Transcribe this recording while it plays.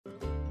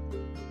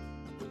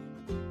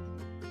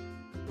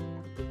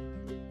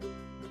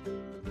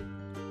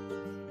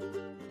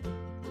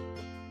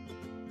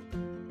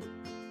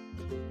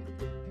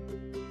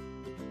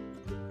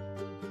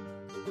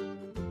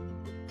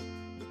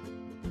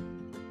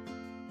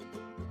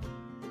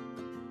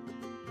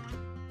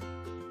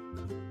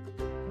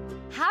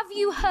Have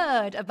you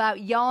heard about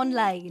Yarn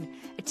Lane,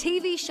 a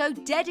TV show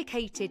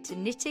dedicated to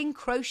knitting,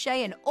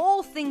 crochet and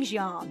all things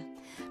yarn,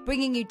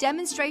 bringing you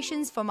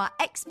demonstrations from our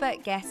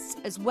expert guests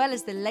as well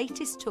as the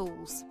latest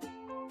tools.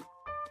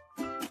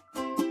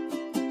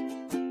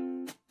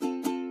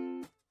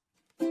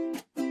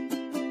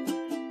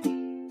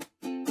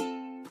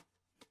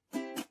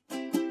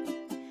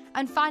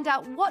 And find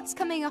out what's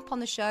coming up on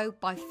the show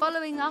by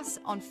following us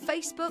on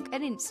Facebook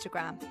and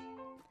Instagram.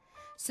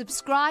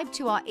 Subscribe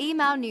to our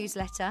email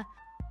newsletter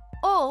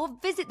or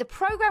visit the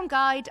programme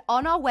guide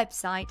on our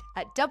website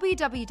at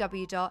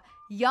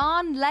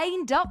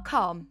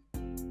www.yarnlane.com.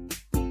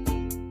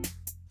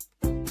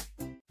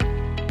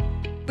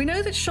 We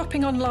know that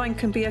shopping online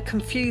can be a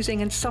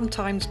confusing and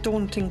sometimes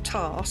daunting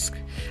task,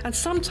 and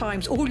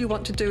sometimes all you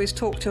want to do is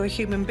talk to a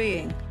human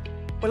being.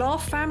 Well, our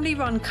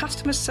family-run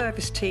customer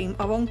service team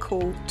are on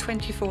call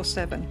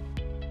 24/7.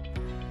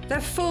 They're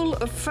full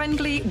of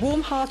friendly,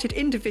 warm-hearted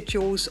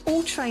individuals,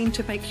 all trained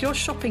to make your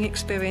shopping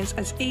experience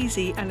as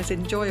easy and as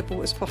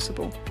enjoyable as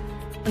possible.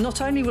 And not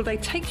only will they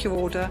take your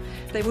order,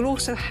 they will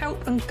also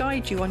help and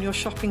guide you on your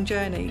shopping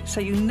journey, so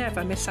you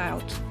never miss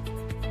out.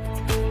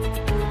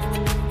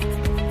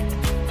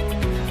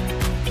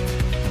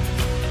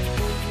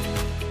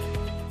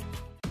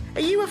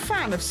 Are you a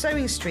fan of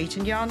Sewing Street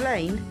and Yarn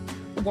Lane?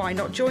 Why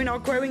not join our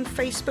growing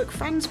Facebook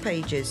fans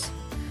pages?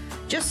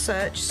 Just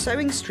search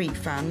Sewing Street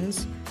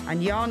Fans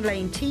and Yarn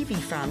Lane TV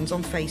Fans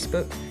on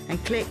Facebook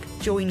and click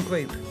Join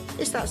Group.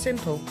 It's that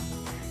simple.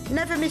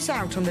 Never miss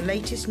out on the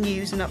latest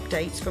news and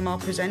updates from our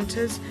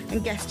presenters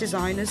and guest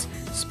designers,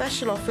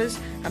 special offers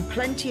and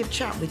plenty of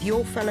chat with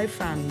your fellow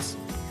fans.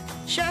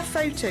 Share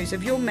photos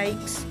of your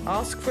makes,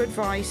 ask for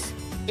advice,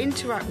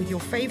 interact with your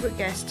favourite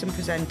guests and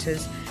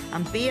presenters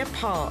and be a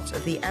part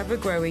of the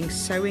ever-growing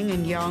sewing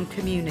and yarn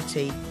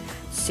community.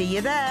 See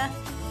you there!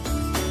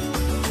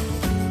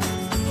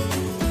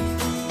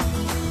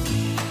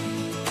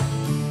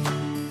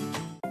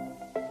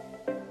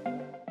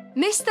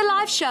 Missed the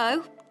live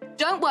show?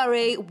 Don't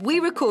worry, we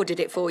recorded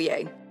it for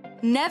you.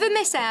 Never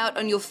miss out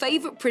on your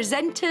favourite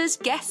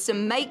presenters, guests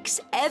and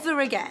makes ever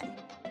again.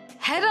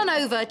 Head on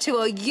over to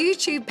our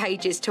YouTube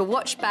pages to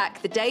watch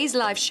back the day's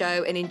live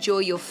show and enjoy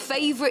your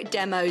favourite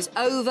demos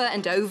over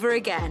and over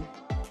again.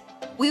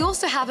 We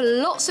also have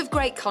lots of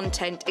great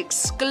content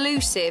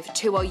exclusive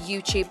to our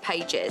YouTube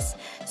pages,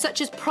 such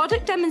as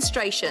product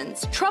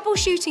demonstrations,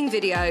 troubleshooting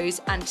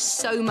videos, and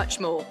so much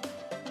more.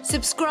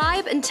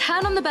 Subscribe and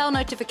turn on the bell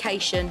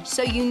notification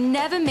so you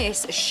never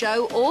miss a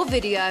show or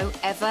video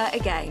ever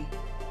again.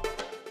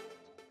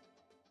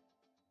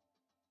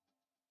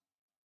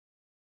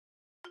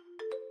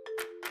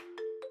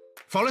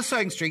 Follow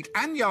Sewing Street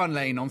and Yarn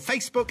Lane on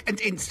Facebook and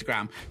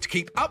Instagram to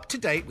keep up to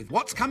date with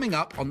what's coming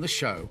up on the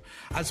show,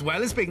 as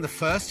well as being the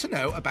first to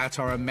know about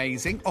our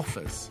amazing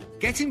offers.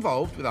 Get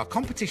involved with our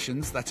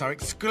competitions that are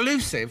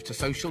exclusive to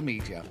social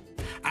media.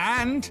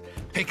 And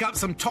pick up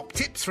some top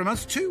tips from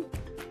us too.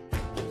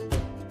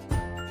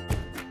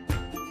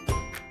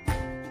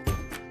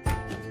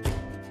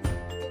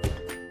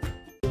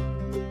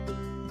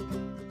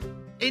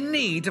 In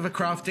need of a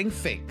crafting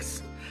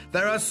fix?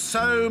 There are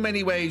so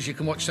many ways you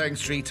can watch Sewing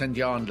Street and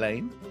Yarn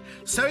Lane.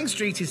 Sewing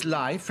Street is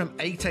live from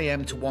 8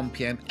 AM to 1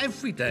 PM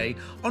every day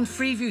on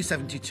Freeview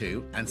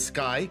 72 and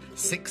Sky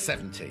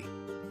 670.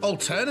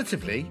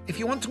 Alternatively, if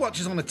you want to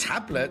watch us on a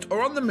tablet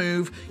or on the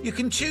move, you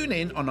can tune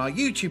in on our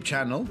YouTube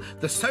channel,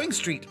 the Sewing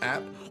Street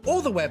app,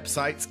 or the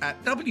websites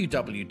at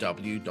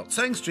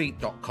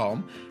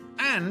www.sewingstreet.com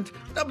and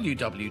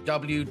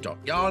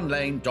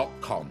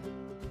www.yarnlane.com.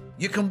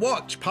 You can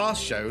watch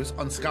past shows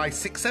on Sky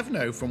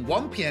 670 from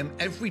 1 PM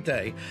every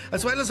day,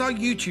 as well as our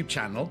YouTube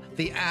channel,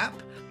 the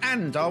app,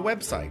 and our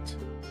website.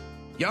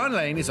 Yarn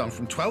Lane is on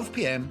from 12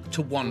 PM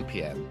to 1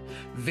 PM.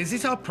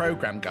 Visit our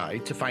programme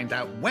guide to find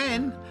out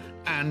when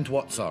and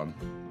what's on.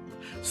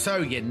 So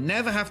you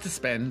never have to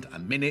spend a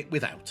minute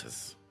without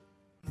us.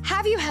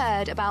 Have you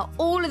heard about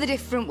all of the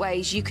different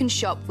ways you can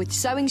shop with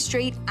Sewing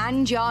Street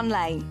and Yarn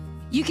Lane?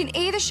 You can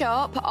either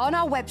shop on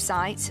our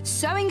websites,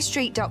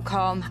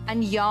 sewingstreet.com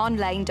and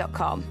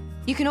yarnlane.com.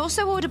 You can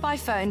also order by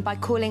phone by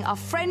calling our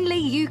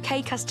friendly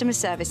UK customer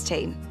service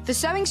team. For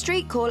Sewing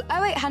Street, call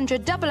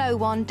 0800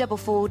 001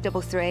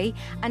 4433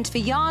 and for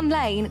Yarn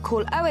Lane,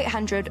 call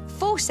 0800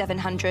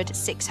 4700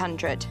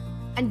 600.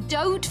 And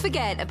don't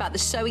forget about the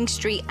Sewing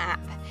Street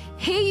app.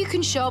 Here you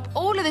can shop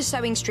all of the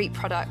Sewing Street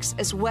products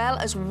as well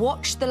as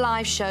watch the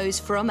live shows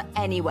from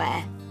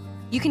anywhere.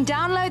 You can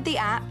download the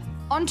app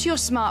onto your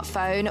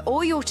smartphone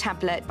or your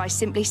tablet by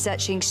simply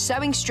searching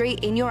Sewing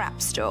Street in your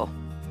app store.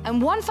 And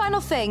one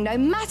final thing, no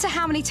matter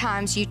how many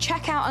times you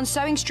check out on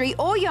Sewing Street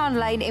or Yarn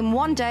Lane in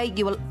one day,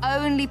 you will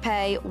only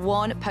pay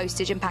one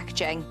postage and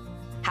packaging.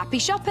 Happy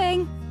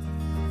shopping!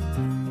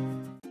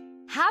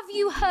 Have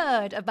you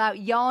heard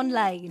about Yarn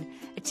Lane,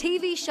 a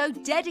TV show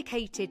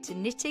dedicated to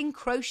knitting,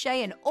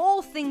 crochet and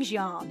all things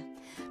yarn,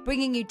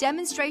 bringing you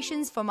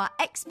demonstrations from our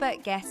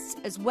expert guests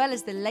as well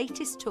as the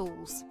latest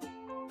tools.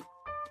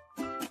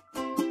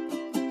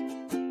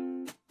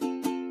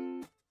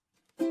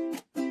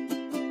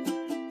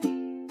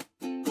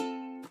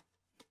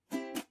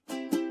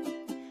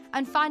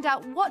 and find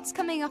out what's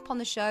coming up on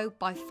the show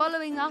by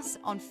following us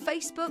on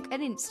Facebook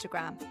and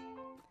Instagram.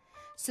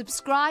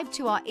 Subscribe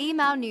to our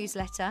email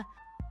newsletter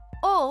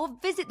or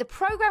visit the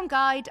programme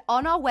guide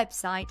on our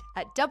website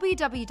at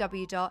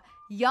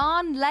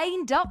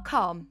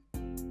www.yarnlane.com.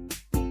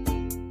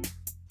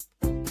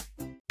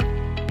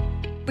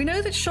 We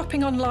know that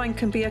shopping online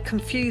can be a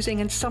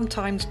confusing and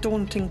sometimes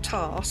daunting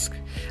task,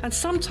 and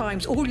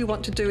sometimes all you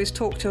want to do is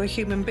talk to a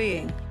human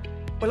being.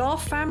 Well, our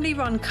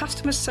family-run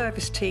customer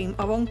service team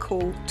are on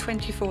call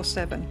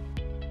 24/7.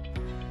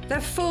 They're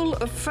full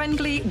of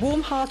friendly,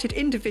 warm-hearted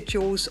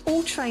individuals,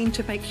 all trained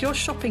to make your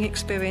shopping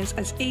experience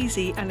as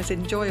easy and as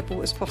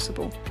enjoyable as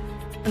possible.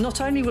 And not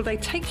only will they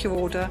take your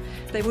order,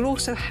 they will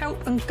also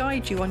help and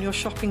guide you on your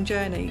shopping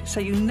journey, so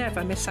you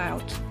never miss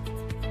out.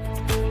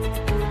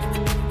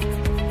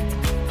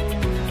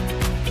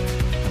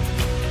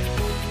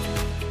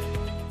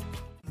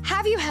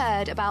 Have you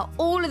heard about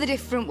all of the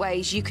different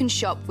ways you can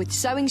shop with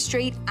Sewing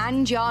Street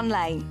and Yarn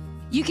Lane?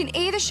 You can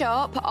either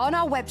shop on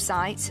our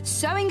websites,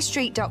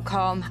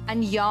 sewingstreet.com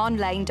and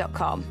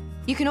yarnlane.com.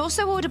 You can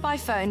also order by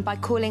phone by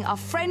calling our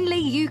friendly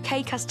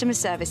UK customer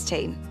service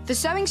team. For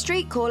Sewing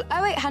Street, call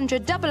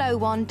 0800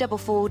 001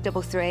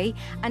 4433,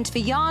 and for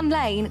Yarn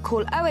Lane,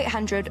 call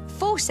 0800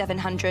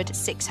 4700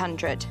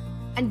 600.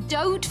 And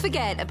don't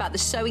forget about the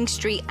Sewing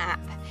Street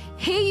app.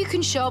 Here you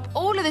can shop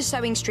all of the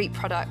Sewing Street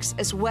products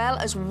as well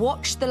as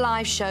watch the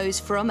live shows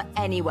from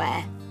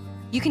anywhere.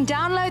 You can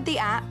download the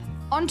app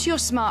onto your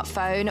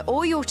smartphone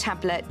or your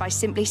tablet by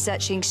simply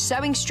searching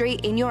Sewing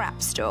Street in your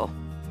app store.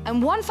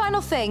 And one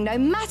final thing, no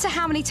matter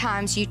how many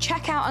times you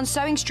check out on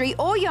Sewing Street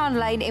or Yarn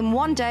Lane in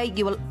one day,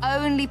 you will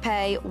only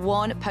pay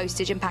one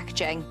postage and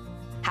packaging.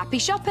 Happy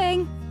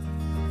shopping!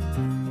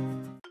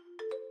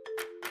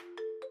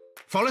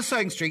 Follow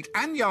Sewing Street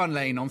and Yarn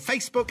Lane on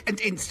Facebook and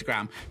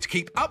Instagram to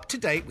keep up to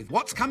date with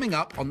what's coming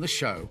up on the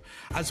show,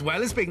 as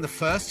well as being the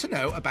first to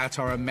know about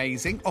our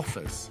amazing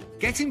offers.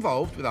 Get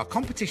involved with our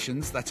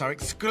competitions that are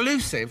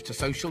exclusive to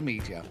social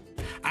media.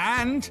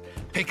 And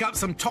pick up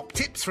some top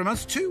tips from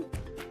us too.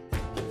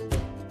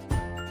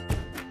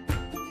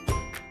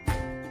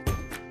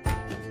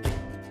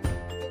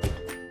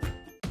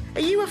 Are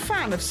you a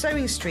fan of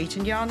Sewing Street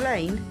and Yarn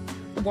Lane?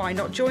 Why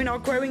not join our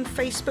growing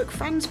Facebook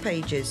fans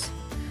pages?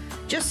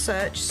 Just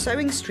search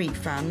Sewing Street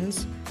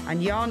Fans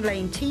and Yarn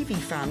Lane TV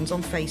Fans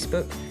on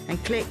Facebook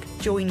and click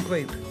Join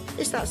Group.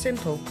 It's that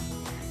simple.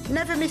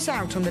 Never miss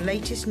out on the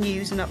latest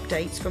news and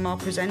updates from our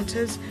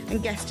presenters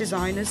and guest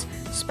designers,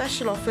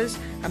 special offers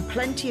and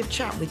plenty of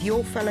chat with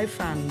your fellow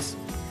fans.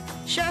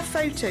 Share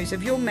photos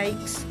of your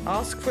makes,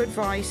 ask for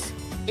advice,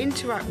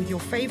 interact with your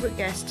favourite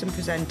guests and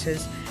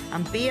presenters,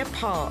 and be a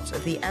part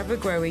of the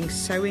ever-growing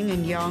sewing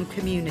and yarn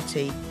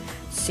community.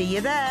 See you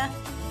there!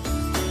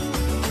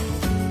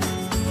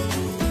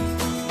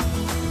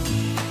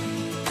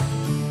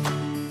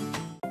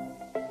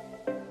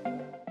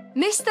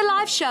 Missed the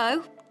live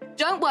show?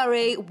 Don't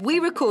worry, we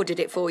recorded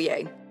it for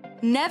you.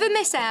 Never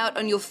miss out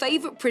on your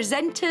favourite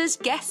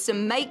presenters, guests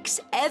and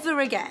makes ever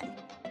again.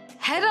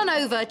 Head on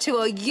over to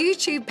our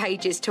YouTube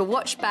pages to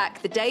watch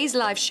back the day's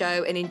live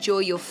show and enjoy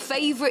your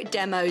favourite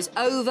demos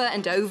over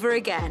and over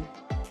again.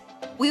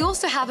 We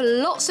also have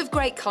lots of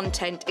great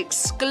content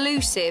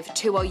exclusive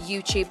to our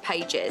YouTube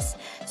pages,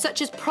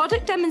 such as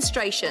product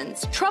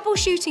demonstrations,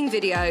 troubleshooting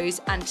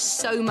videos, and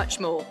so much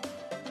more.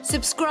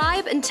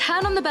 Subscribe and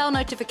turn on the bell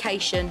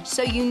notification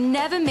so you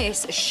never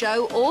miss a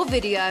show or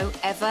video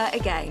ever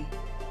again.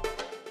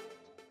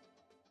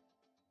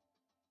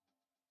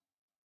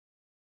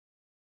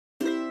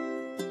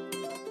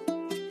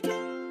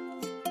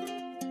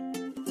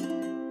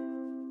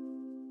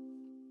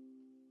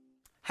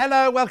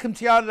 Hello, welcome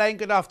to Yarn Lane.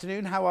 Good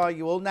afternoon. How are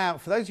you all? Now,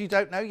 for those of you who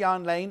don't know,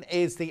 Yarn Lane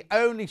is the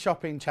only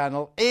shopping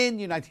channel in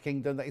the United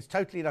Kingdom that is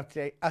totally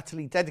and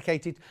utterly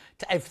dedicated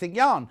to everything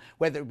yarn,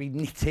 whether it be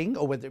knitting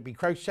or whether it be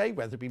crochet,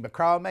 whether it be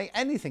macrame,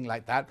 anything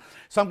like that.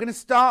 So I'm going to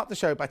start the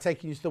show by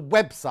taking you to the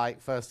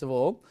website, first of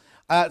all,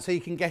 so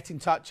you can get in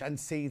touch and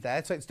see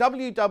there. So it's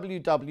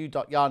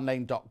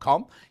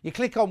www.yarnlane.com. You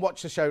click on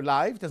Watch the Show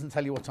Live. Doesn't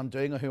tell you what I'm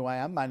doing or who I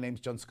am. My name's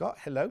John Scott.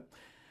 Hello.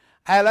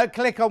 Hello,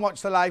 click on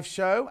Watch the Live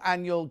Show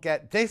and you'll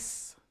get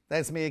this.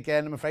 There's me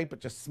again, I'm afraid, but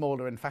just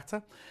smaller and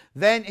fatter.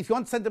 Then if you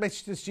want to send a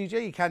message to the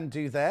studio, you can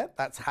do there.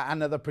 That's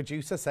Hannah, the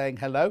producer, saying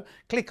hello.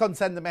 Click on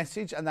Send the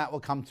Message and that will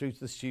come through to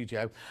the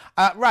studio.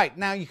 Right,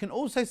 now you can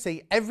also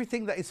see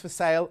everything that is for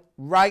sale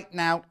right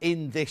now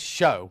in this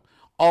show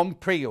on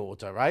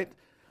pre-order, right?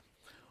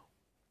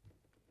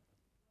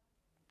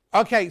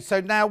 Okay, so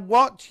now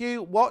what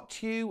you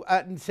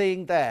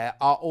seeing there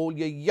are all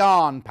your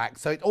yarn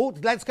packs. So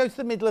let's go to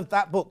the middle of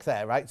that book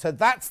there, right? So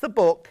that's the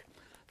book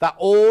that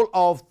all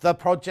of the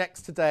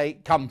projects today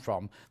come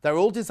from. They're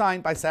all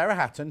designed by Sarah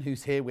Hatton,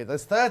 who's here with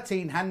us.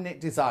 13 hand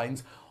knit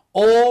designs.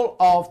 All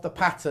of the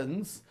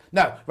patterns.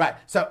 No, right.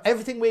 So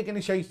everything we're going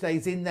to show you today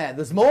is in there.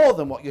 There's more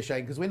than what you're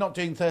showing because we're not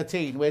doing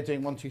 13. We're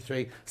doing 1, 2,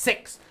 3,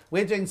 6.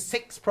 We're doing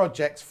 6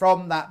 projects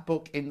from that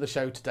book in the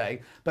show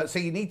today. But so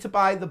you need to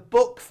buy the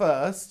book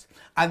first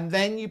and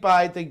then you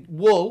buy the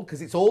wool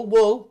because it's all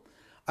wool.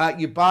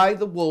 You buy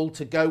the wool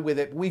to go with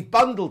it. We've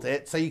bundled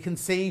it so you can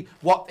see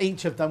what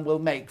each of them will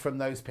make from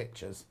those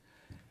pictures.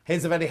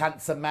 Here's a very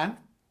handsome man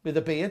with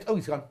a beard. Oh,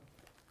 he's gone.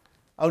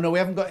 Oh, no, we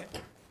haven't got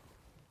it.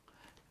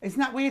 Isn't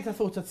that weird? I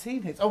thought I'd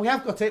seen it. Oh, we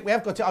have got it. We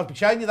have got it. I'll be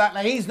showing you that.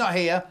 Now, he's not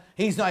here.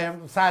 He's not here.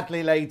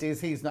 Sadly, ladies,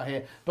 he's not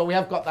here. But we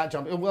have got that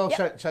jumper. We'll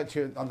show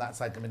you on that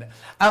side in a minute.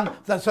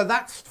 So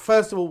that's,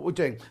 first of all, what we're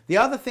doing. The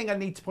other thing I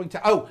need to point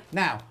out. Oh,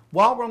 now,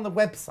 while we're on the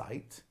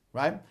website,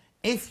 right,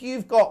 if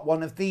you've got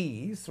one of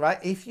these, right,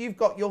 if you've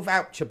got your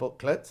voucher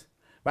booklet,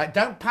 right,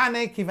 don't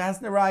panic if it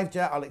hasn't arrived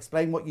yet. I'll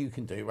explain what you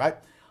can do, right?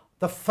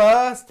 The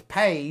first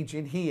page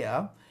in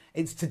here,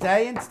 it's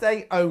today and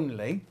today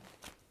only.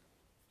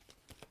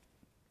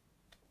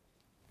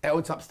 Oh,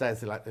 it's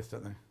upstairs. They like this,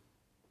 don't they?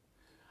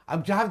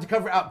 I'm having to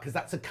cover it up because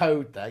that's a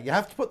code there. You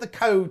have to put the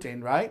code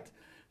in, right?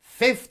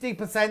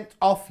 50%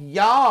 off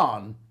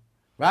yarn,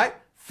 right?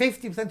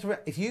 50% off.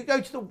 If you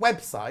go to the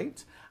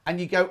website and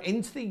you go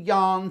into the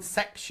yarn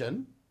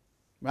section,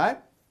 right?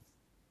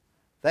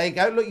 There you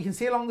go. Look, you can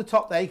see along the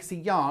top there, you can see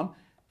yarn.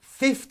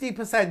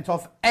 50%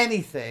 off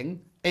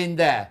anything in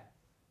there,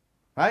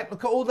 right?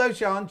 Look at all those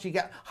yarns. You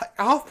get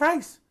half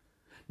price.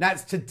 Now,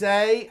 it's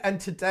today and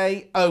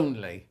today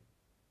only.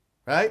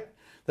 Right?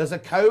 There's a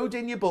code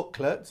in your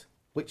booklet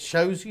which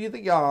shows you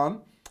the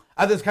yarn.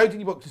 There's a code in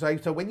your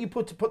booklet. So when you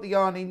put the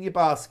yarn in your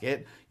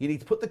basket, you need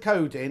to put the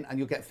code in and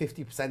you'll get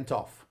 50%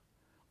 off.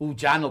 Oh,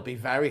 Jan will be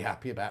very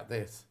happy about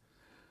this.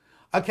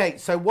 Okay,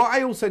 so what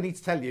I also need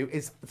to tell you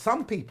is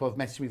some people have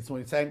messaged me this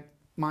morning saying,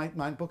 my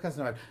book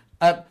hasn't arrived.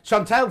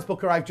 Chantel's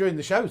book arrived during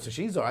the show, so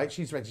she's all right.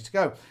 She's ready to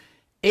go.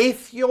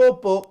 If your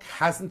book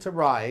hasn't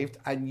arrived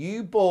and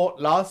you bought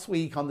last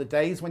week on the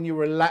days when you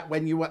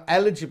were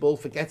eligible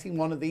for getting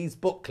one of these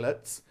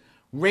booklets,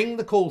 ring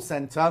the call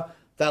centre.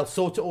 They'll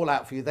sort it all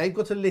out for you. They've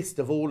got a list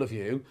of all of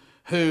you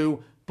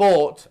who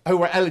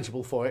were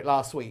eligible for it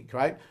last week,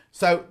 right?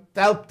 So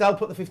they'll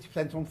put the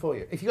 50% on for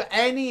you. If you've got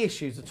any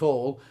issues at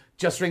all,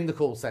 just ring the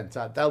call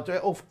centre. They'll do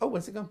it all. Oh,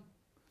 where's it gone?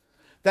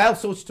 They'll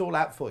sort it all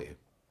out for you.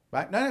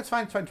 Right? No, it's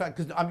fine,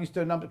 because I'm used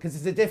to a number, because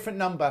it's a different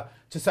number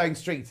to Sewing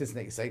Street, isn't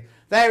it, you see?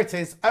 There it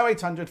is,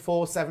 0800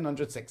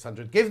 4700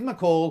 600. Give them a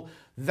call,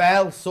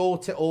 they'll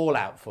sort it all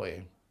out for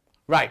you.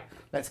 Right,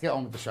 let's get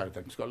on with the show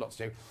then, it's got lots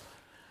to do.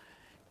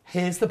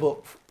 Here's the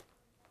book.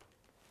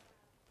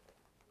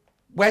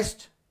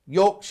 West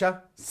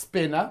Yorkshire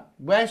Spinner,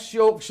 West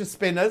Yorkshire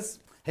Spinners.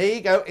 Here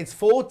you go, it's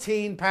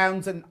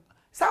 £14 and...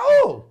 Is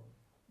that all?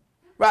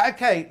 Right,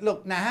 okay,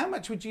 look, now how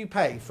much would you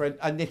pay for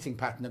a knitting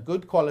pattern, a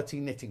good quality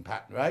knitting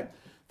pattern, right?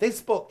 This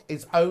book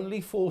is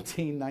only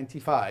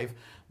 $14.95.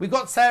 We've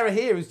got Sarah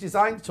here who's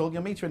designed it all.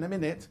 You'll meet her in a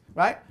minute,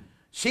 right?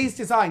 She's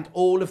designed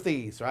all of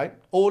these, right?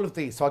 All of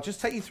these. So I'll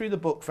just take you through the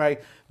book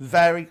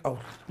very... Oh,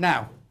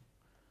 now,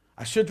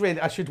 I should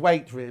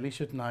wait, really,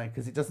 shouldn't I?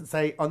 Because it doesn't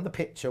say on the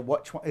picture,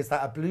 which one, is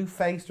that a blue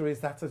face or is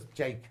that a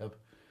Jacob?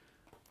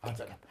 I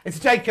don't know. It's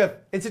a Jacob.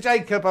 It's a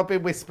Jacob. I've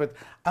been whispered.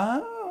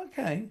 Oh,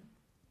 okay.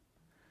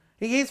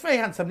 He is very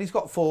handsome. He's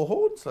got 4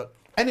 horns. Look.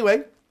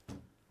 Anyway.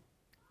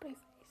 Blue face.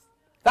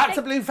 That's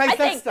a blue face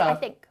Esther. I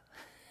think.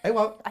 Hey,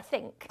 what? I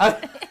think.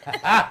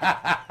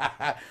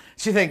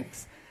 She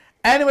thinks.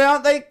 Anyway,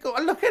 aren't they?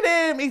 Look at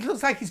him. He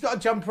looks like he's got a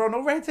jumper on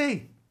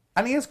already.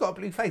 And he has got a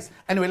blue face.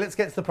 Anyway, let's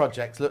get to the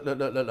projects.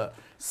 Look.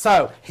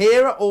 So,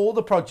 here are all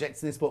the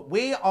projects in this book.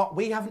 We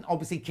haven't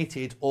obviously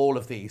kitted all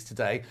of these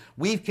today.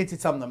 We've kitted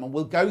some of them, and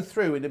we'll go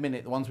through in a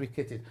minute the ones we've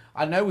kitted.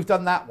 I know we've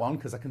done that one,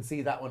 because I can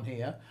see that one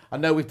here. I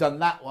know we've done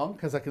that one,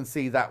 because I can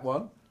see that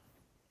one.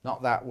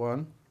 Not that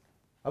one.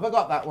 Have I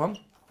got that one?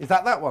 Is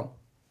that one?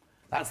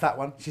 That's that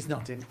one. She's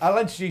nodding. I'll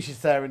introduce you,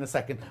 Sarah, in a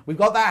second. We've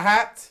got that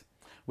hat.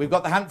 We've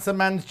got the handsome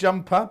man's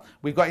jumper.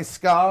 We've got his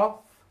scarf.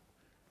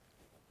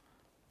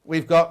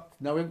 We've got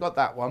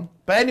that one.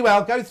 But anyway,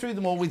 I'll go through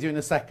them all with you in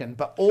a second.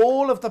 But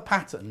all of the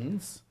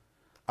patterns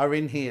are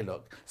in here,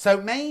 look.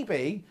 So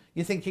maybe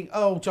you're thinking,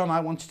 oh, John, I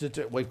wanted to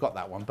do it. We've got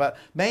that one. But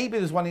maybe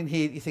there's one in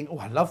here you think, oh,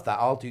 I love that.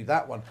 I'll do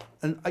that one.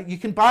 And you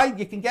can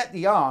get the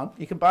yarn.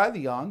 You can buy the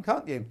yarn,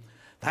 can't you?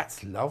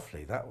 That's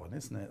lovely, that one,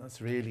 isn't it?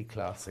 That's really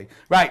classy.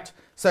 Right,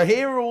 so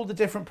here are all the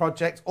different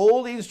projects,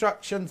 all the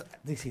instructions.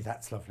 You see,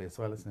 that's lovely as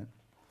well, isn't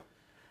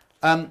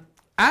it?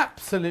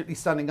 Absolutely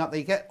stunning, aren't they?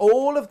 You get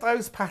all of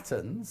those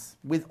patterns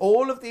with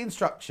all of the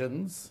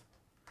instructions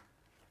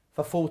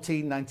for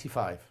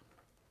 $14.95.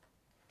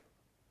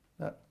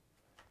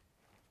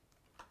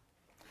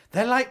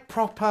 They're like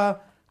proper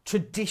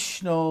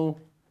traditional,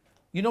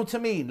 you know what I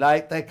mean?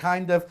 Like they're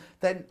kind of,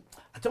 I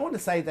don't want to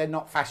say they're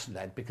not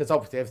fashion-led, because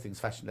obviously everything's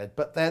fashion-led,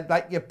 but they're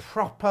like your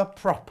proper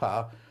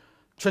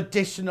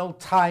traditional,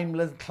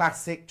 timeless,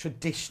 classic,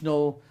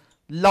 traditional,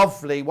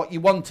 lovely, what you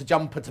want a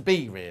jumper to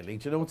be, really.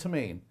 Do you know what I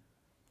mean?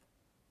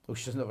 Oh,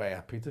 she doesn't look very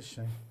happy, does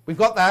she? We've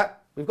got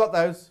that. We've got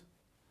those.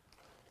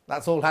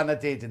 That's all Hannah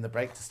did in the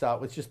break to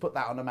start with. Just put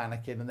that on a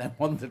mannequin and then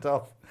wandered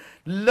off.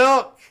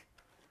 Look!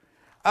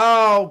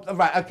 Oh,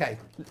 right, okay.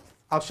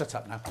 I'll shut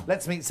up now.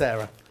 Let's meet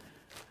Sarah.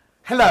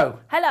 Hello.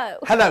 Hello.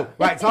 Hello.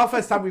 Right, it's our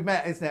first time we've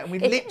met, isn't it? And we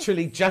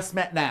literally just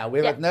met now.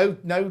 We've had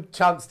no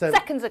chance to...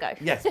 Seconds ago.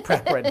 Yes,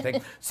 prep or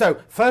anything. So,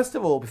 first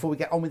of all, before we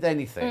get on with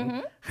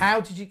anything,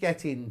 how did you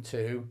get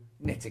into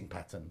knitting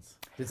patterns,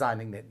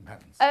 designing knitting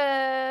patterns?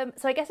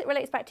 So I guess it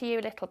relates back to you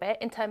a little bit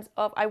in terms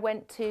of I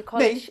went to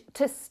college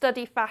to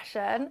study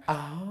fashion.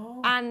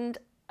 Oh. And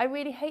I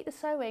really hate the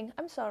sewing.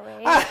 I'm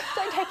sorry.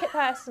 Don't take it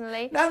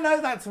personally. No,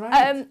 that's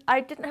right.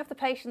 I didn't have the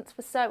patience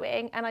for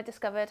sewing, and I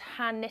discovered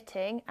hand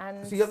knitting.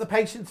 And so you got the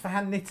patience for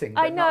hand knitting,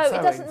 I but know not sewing.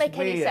 it doesn't make It's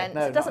any weird. sense.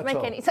 No, It doesn't not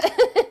make at any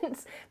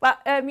sense. But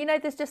you know,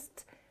 there's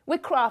just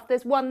with craft,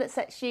 there's one that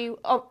sets you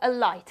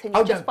alight, and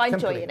you just find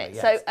joy in it.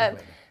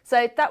 Yes,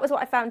 so that was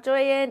what I found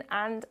joy in,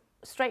 and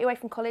straight away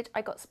from college,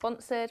 I got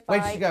sponsored by.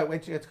 Where did you go? Where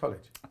did you go to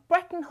college?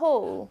 Bretton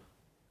Hall,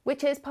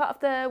 which is part of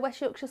the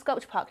West Yorkshire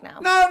Sculpture Park now.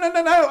 No.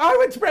 I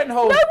went to Bretton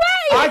Hall. No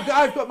way!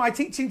 I've got my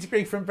teaching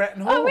degree from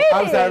Bretton Hall. Oh, really?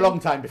 I was there a long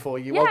time before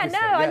you, obviously.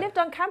 I lived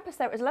on campus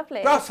there. It was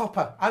lovely.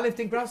 Grasshopper. I lived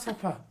in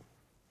Grasshopper.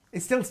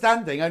 It's still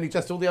standing, only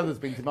just all the others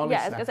been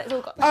demolished Yeah, now. it's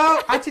all got...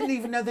 Oh, I didn't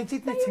even know they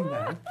did knitting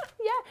there.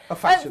 Yeah. Oh,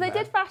 fashion So they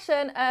there. did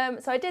fashion.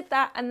 So I did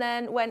that and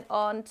then went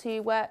on to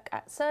work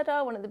at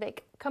Serdar, one of the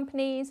big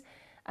companies.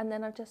 And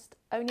then I've just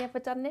only ever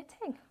done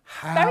knitting.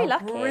 How Very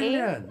lucky.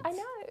 brilliant. I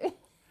know.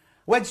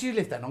 Where did you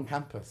live then, on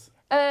campus?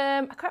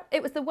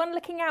 It was the one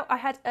looking out. I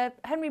had a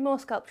Henry Moore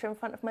sculpture in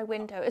front of my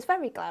window. It was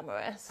very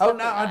glamorous. Oh,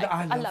 no, Lovely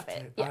I night. loved love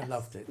it. Yes. I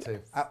loved it too.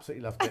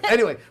 Absolutely loved it.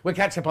 Anyway, we'll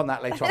catch up on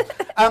that later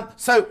on.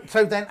 So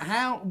then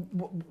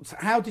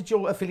how did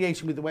your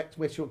affiliation with the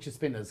West Yorkshire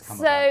Spinners come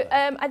about?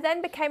 So I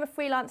then became a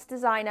freelance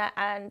designer,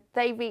 and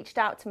they reached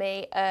out to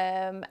me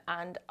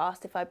and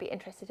asked if I'd be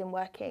interested in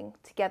working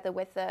together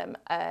with them.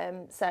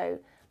 So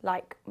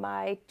like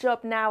my job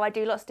now, I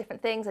do lots of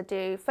different things. I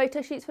do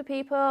photo shoots for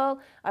people,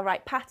 I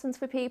write patterns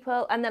for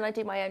people, and then I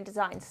do my own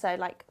designs. So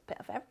like a bit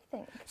of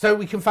everything. So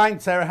we can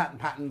find Sarah Hatton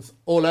patterns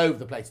all over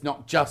the place,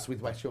 not just with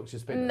West Yorkshire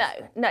Spinners.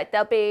 No,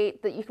 there'll be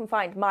that you can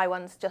find my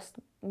ones just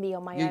me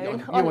on my own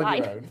You online.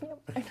 on your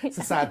own. It's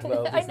a sad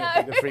world, I isn't know.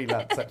 it, being a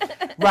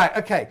freelancer. Right,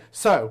 okay,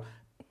 so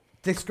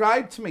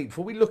describe to me,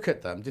 before we look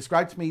at them,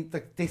 describe to me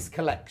this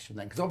collection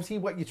then, because obviously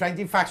what you're trained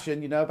in fashion,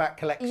 you know about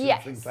collections,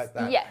 Yes, things like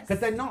that. yes. Because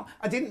they're not,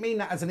 I didn't mean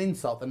that as an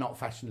insult, they're not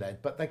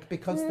fashion-led, but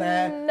because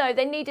they're... No,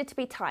 they needed to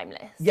be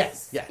timeless.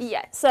 Yes.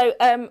 Yeah, so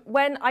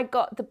when I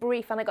got the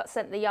brief and I got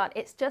sent the yarn,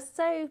 it's just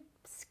so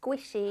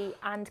squishy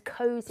and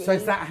cosy. So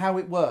is that how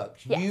it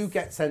works? Yes. You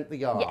get sent the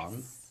yarn,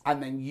 Yes.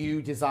 and then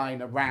you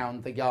design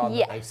around the yarn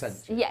that they've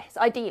sent you? Yes,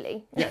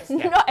 ideally. Yes,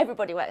 yeah. Not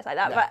everybody works like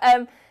that, No.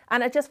 but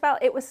and I just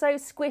felt it was so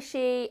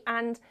squishy,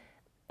 and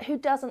who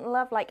doesn't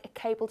love like a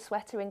cabled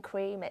sweater in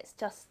cream? It's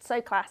just so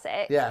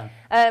classic. Yeah.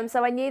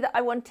 So I knew that I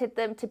wanted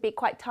them to be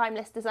quite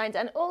timeless designs,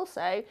 and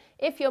also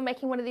if you're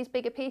making one of these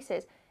bigger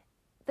pieces,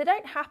 they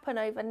don't happen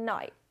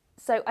overnight.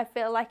 So I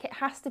feel like it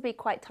has to be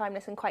quite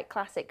timeless and quite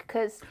classic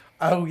because...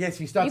 Oh, yes,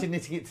 you started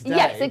knitting it today.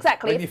 Yes,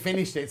 exactly. When you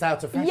finished it, it's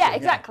out of fashion. Yeah,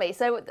 exactly.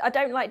 So I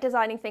don't like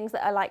designing things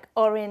that are like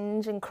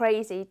orange and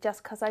crazy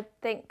just because I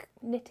think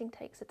knitting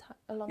takes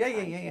a long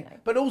time. Yeah.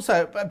 But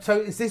also, so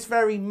is this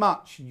very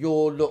much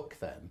your look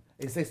then?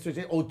 Is this,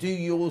 or do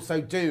you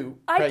also do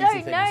crazy I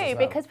things don't know, as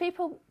well? because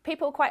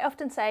people quite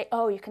often say,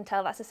 oh, you can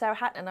tell that's a Sarah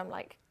Hatton. And I'm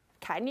like,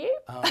 can you?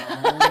 Oh.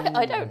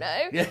 I don't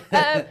know.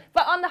 Yeah.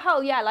 But on the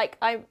whole, yeah, like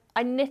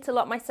I knit a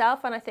lot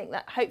myself, and I think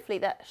that hopefully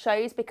that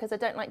shows, because I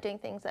don't like doing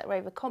things that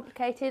are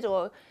overcomplicated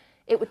or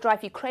it would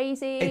drive you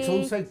crazy. It's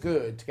also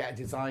good to get a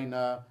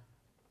designer.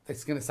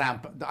 It's going to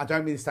sound, I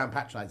don't mean to sound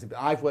patronising, but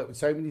I've worked with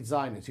so many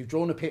designers who've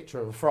drawn a picture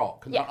of a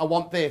frock and I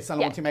want this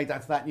and I want it made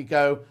out of that, and you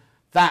go,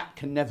 that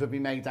can never be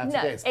made out of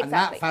this. Exactly. And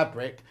that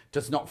fabric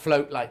does not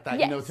float like that.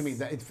 Yes. You know what I mean?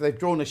 That if they've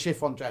drawn a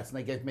chiffon dress and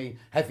they give me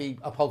heavy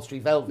upholstery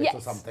velvet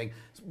or something,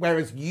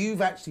 whereas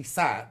you've actually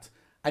sat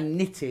and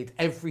knitted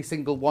every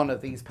single one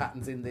of these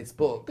patterns in this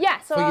book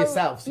so for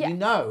yourself, so you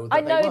know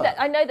that they work.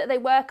 I know that they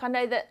work. I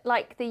know that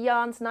like the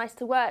yarn's nice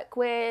to work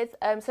with.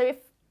 So if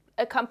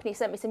a company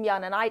sent me some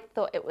yarn and I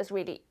thought it was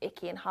really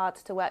icky and hard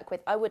to work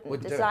with, I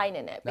wouldn't design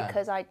in it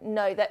because I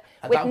know that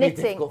with that would knitting...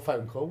 be a difficult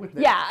phone call, wouldn't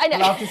it? Yeah, I know.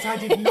 Well, I've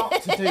decided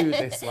not to do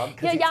this one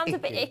because Your yarn's a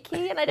bit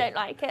icky and I don't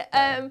like it.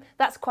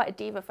 That's quite a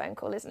diva phone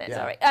call, isn't it? Yeah.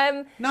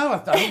 Sorry. No, I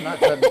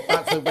don't.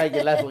 That's a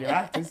regular level you're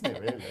at, isn't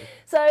it, really?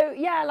 So,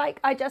 yeah, like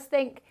I just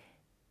think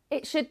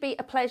it should be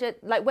a pleasure.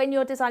 Like when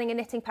you're designing a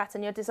knitting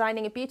pattern, you're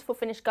designing a beautiful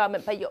finished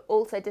garment, but you're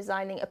also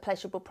designing a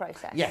pleasurable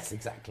process. Yes,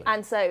 exactly.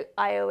 And so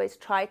I always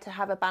try to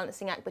have a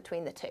balancing act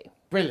between the two.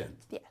 Brilliant.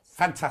 Yes.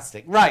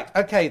 Fantastic. Right,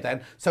 okay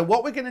then. So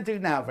what we're going to do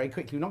now very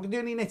quickly, we're not going to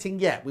do any knitting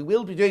yet, we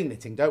will be doing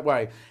knitting, don't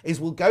worry,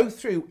 is we'll go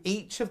through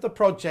each of the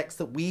projects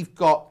that we've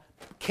got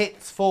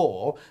kits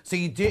for. So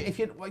you do, if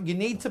you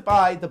need to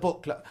buy the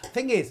booklet.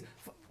 Thing is,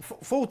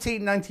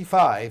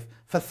 $14.95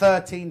 for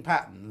 13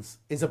 patterns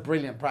is a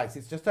brilliant price.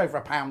 It's just over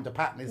 £1 a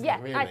pattern, isn't it,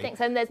 really? Yeah, I think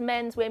so. And there's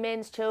men's,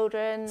 women's,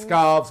 children's.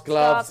 Scarves,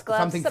 gloves,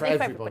 something for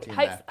everybody in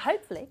there.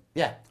 Hopefully.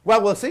 Yeah.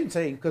 Well, we'll soon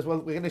see, because we're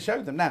going to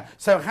show them now.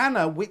 So,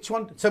 Hannah, which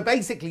one? So,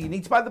 basically, you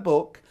need to buy the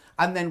book,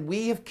 and then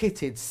we have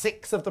kitted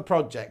 6 of the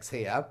projects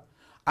here,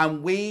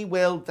 and we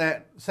will...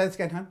 say this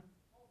again, Hannah.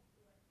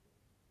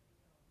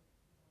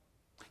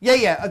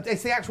 Yeah,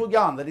 it's the actual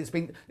yarn that it's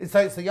been,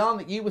 so it's the yarn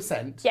that you were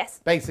sent, Yes.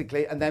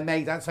 basically, and they're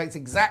made out, so it's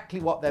exactly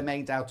what they're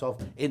made out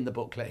of in the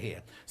booklet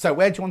here. So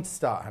where do you want to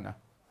start, Hannah?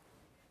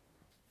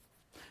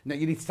 No,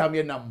 you need to tell me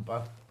a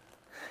number.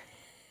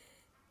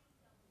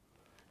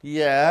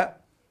 Yeah.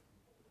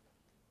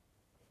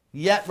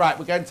 Yeah, right,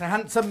 we're going to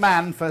Handsome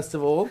Man, first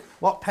of all.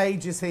 What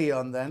page is he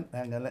on, then?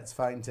 Hang on, let's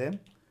find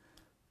him.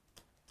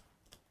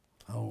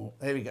 Oh,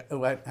 there we go. Oh,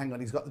 wait, hang on,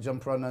 he's got the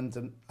jumper on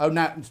under. Oh,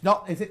 no, it's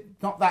not, is it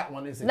not that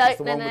one, is it? No, it's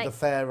the one with the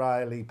Fair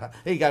Riley.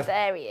 Here you go.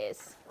 There he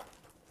is.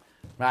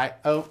 Right,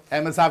 oh,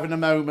 Emma's having a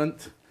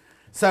moment.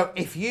 So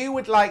if you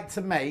would like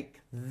to make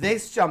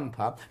this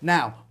jumper,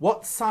 now,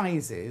 what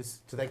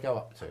sizes do they go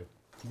up to?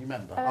 Can you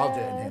remember? I'll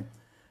do it in here.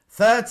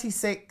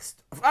 36,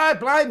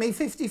 blimey,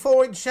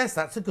 54-inch chest,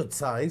 that's a good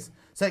size.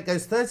 So it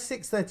goes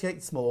 36,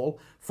 38 small,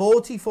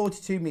 40,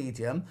 42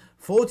 medium,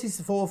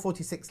 44,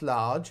 46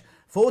 large,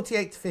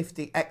 48 to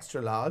 50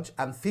 extra large,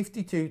 and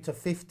 52 to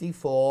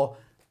 54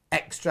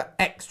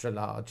 extra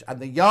large. And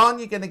the yarn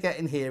you're going to get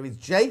in here is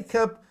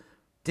Jacob,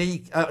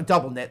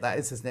 double knit that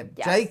is, isn't it?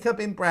 Yes.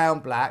 Jacob in brown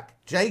black,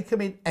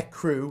 Jacob in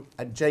ecru,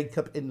 and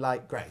Jacob in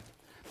light grey.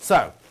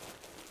 So,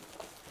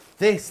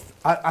 this,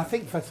 I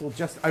think, first of all,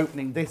 just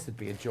opening this would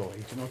be a joy.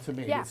 Do you know what I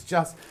mean? Yeah. It's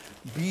just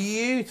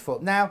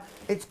beautiful. Now,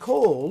 it's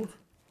called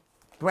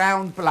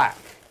brown black,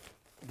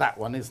 that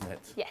one, isn't it?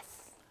 Yes.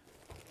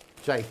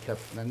 Jacob,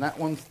 and then that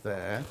one's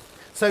there.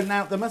 So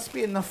now there must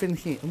be enough in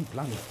here. Oh,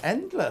 blimey,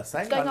 endless.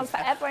 It's going on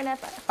forever and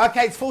ever.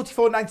 Okay, it's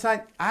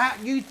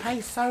 $44.99. You'd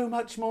pay so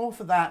much more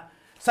for that.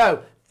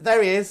 So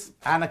there he is,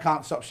 and I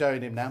can't stop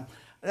showing him now.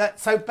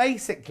 So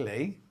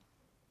basically,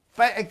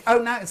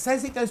 now it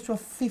says it goes to a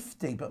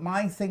 50, but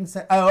my thing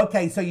said, oh,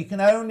 okay, so you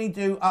can only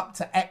do up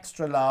to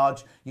extra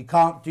large. You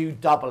can't do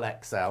double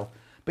XL.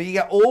 But you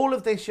get all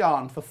of this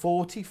yarn for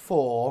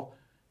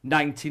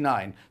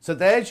 $44.99. So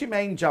there's your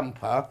main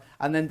jumper,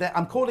 and then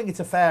I'm calling it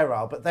a Fair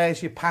Isle, but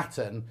there's your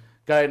pattern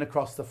going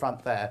across the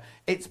front there.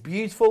 It's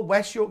beautiful,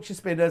 West Yorkshire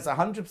spinners,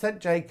 100%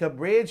 Jacob,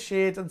 reared,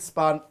 sheared and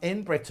spun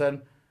in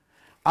Britain.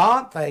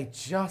 Aren't they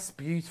just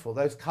beautiful,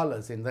 those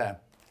colours in there?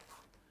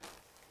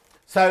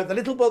 So the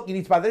little book, you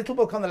need to buy the little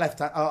book on the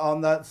left,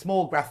 on the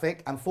small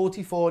graphic, and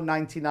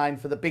 $44.99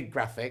 for the big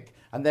graphic.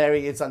 And there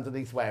he is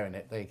underneath wearing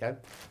it. There you go.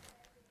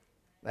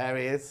 There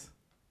he is.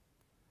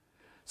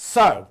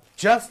 So,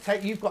 just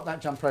take, you've got that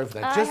jumper over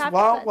there. Just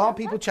while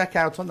people check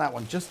out on that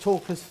one, just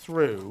talk us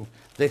through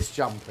this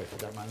jumper, if you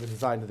don't mind, the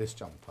design of this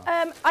jumper.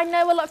 I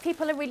know a lot of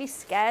people are really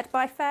scared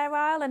by Fair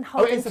Isle and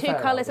holding two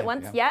colours at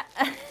once. Yeah.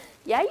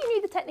 Yeah, you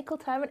need the technical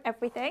term and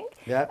everything.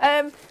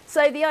 Yeah.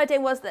 So the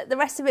idea was that the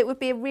rest of it would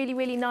be a really,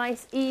 really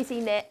nice, easy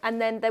knit, and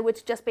then there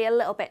would just be a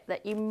little bit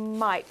that you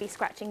might be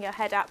scratching your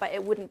head at, but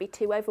it wouldn't be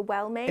too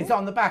overwhelming. It's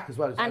on the back as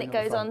well. And it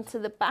goes on to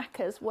the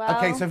back as well.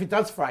 Okay, so if it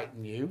does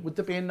frighten you, would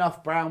there be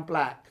enough brown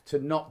black to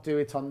not do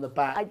it on the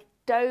back? I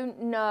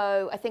don't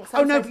know. I think.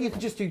 Oh no, but you could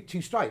just do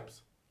two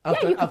stripes.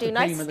 Yeah, you could do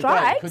nice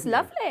stripes,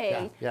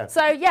 lovely. Yeah.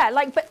 So yeah,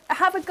 but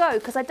have a go,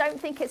 because I don't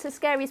think it's as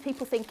scary as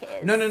people think it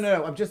is.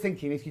 No. I'm just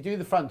thinking, if you do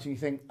the front and you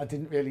think, I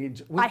didn't really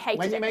enjoy... I hated it.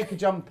 When you make a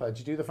jumper, do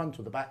you do the front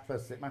or the back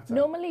first? Does it matter?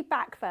 Normally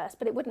back first,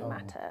 but it wouldn't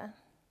matter.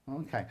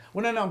 Okay.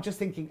 Well, no, I'm just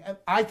thinking,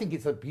 I think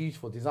it's a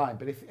beautiful design,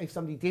 but if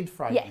somebody did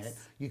frighten it,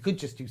 you could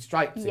just do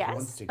stripes if you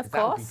wanted to, because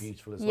that would be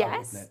beautiful as well,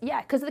 wouldn't it?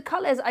 Yeah, because the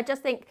colours, I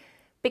just think,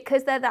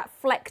 because they're that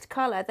flecked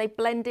colour, they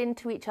blend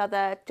into each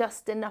other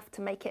just enough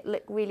to make it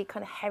look really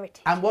kind of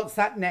heritage. And what's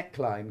that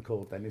neckline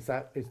called then? Is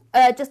that...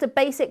 just a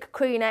basic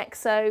crew neck,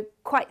 so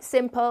quite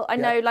simple. I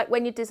know, like,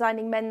 when you're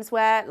designing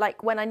menswear,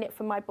 like when I knit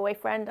for my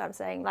boyfriend, I'm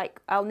saying,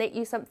 like, I'll knit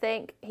you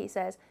something. He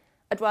says,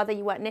 I'd rather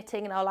you weren't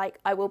knitting, and I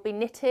will be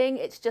knitting.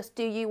 It's just,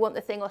 do you want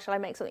the thing, or shall I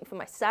make something for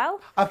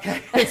myself?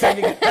 Okay, nice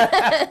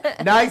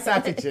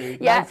attitude.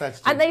 Yeah, nice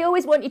attitude. And they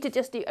always want you to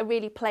just do a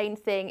really plain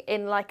thing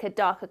in like a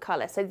darker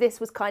colour. So this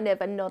was kind of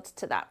a nod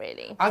to that,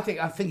 really. I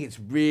think it's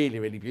really,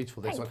 really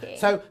beautiful, this Thank one. you.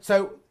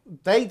 So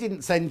they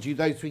didn't send you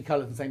those three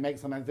colours and say make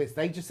something like this.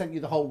 They just sent you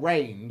the whole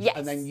range,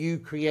 and then you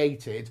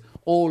created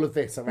all of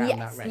this around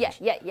that range.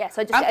 Yeah.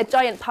 So just get a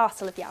giant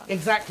parcel of yarn.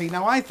 Exactly.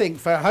 Now I think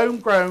for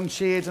homegrown,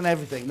 sheared and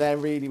everything, they're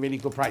really, really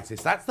good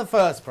prices. That's the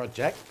first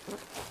project.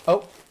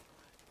 Oh,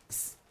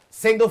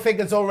 single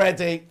figures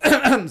already.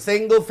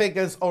 Single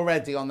figures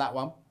already on that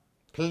one.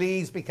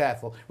 Please be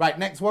careful. Right,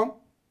 next one.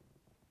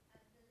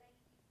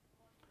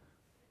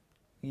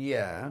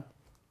 Yeah.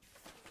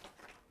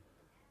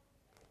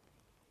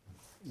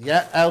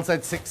 Yeah,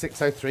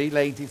 LZ6603,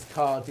 ladies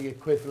cardi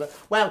equivalent.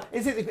 Well,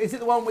 is it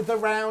the one with the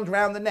round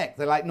the neck?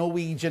 The like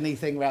Norwegian-y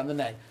thing round the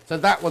neck. So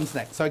that one's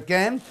next. So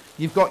again,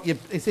 you've got your,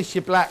 is this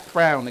your black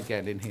brown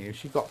again in here?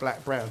 She's got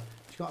black brown.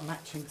 She's got a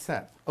matching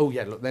set. Oh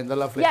yeah, look, then the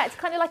lovely. Yeah, it's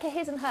kind of like a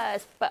his and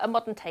hers, but a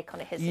modern take on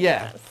a his and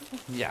hers.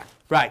 Yeah,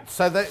 right.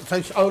 So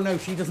oh no,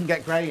 she doesn't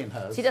get grey in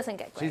hers. She doesn't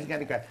get grey. She doesn't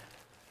get grey.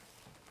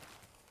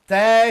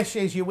 There she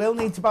is. You will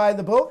need to buy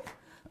the book,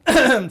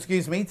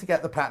 excuse me, to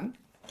get the pattern.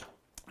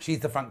 She's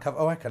the front cover.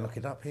 Oh, I can look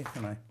it up here,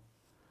 can I?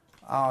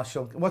 Oh,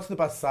 what's the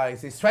bust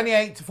size? It's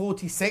 28 to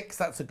 46.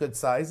 That's a good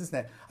size, isn't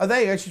it? Oh, there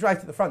you go. She's right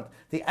at the front.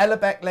 The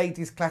Ellebeck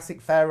Ladies Classic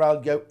Fair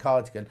Isle Yoke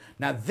Cardigan.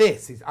 Now, I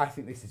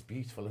think this is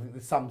beautiful. I think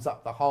this sums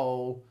up the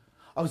whole...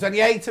 Oh, there's only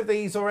 8 of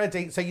these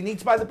already. So you need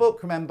to buy the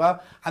book, remember,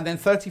 and then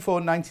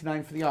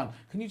 $34.99 for the yarn.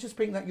 Can you just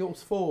bring that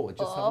yours forward?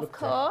 Just have a look. Of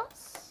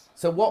course.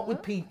 So what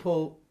would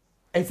people...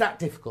 Is that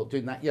difficult,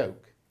 doing that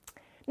yoke?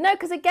 No,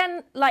 because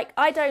again, like,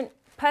 I don't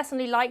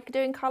personally like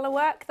doing colour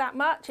work that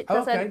much. It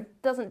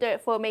doesn't do it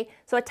for me.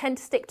 So I tend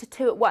to stick to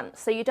 2 at once.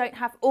 So you don't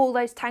have all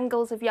those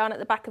tangles of yarn at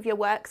the back of your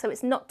work. So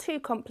it's not too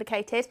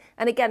complicated.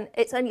 And again,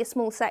 it's only a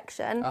small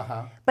section,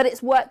 but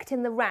it's worked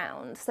in the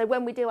round. So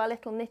when we do our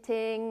little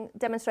knitting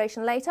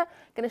demonstration later, I'm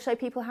going to show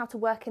people how to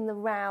work in the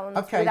round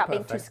without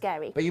being too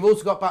scary. But you've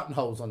also got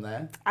buttonholes on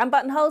there. And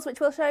buttonholes, which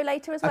we'll show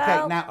later as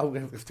well. Okay, now we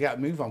have to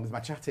move on with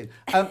my chatting.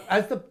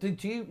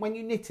 When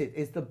you knit it,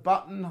 is the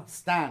button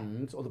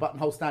stand or the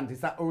buttonhole stand, is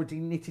that already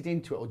knitted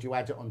into it, or do you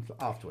add it on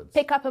afterwards?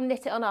 Pick up and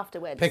knit it on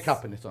afterwards. Pick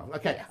up and knit it on.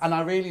 Okay, yes. And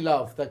I really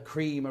love the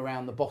cream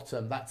around the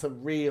bottom. That's a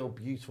real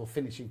beautiful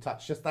finishing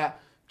touch. Just that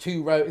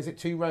 2 rows. Is it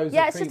 2 rows?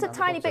 Yeah, it's just a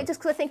tiny bit, just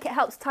because I think it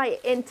helps tie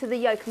it into the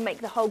yoke and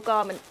make the whole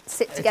garment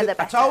sit together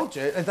better. I told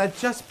you, they're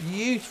just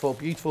beautiful,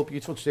 beautiful,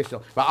 beautiful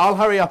traditional. But I'll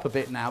hurry up a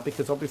bit now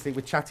because obviously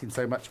we're chatting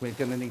so much. We're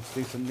going to need to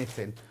do some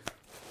knitting.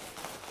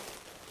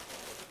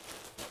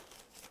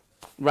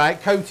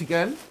 Right,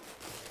 Coatigan.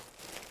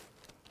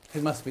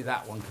 It must be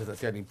that one because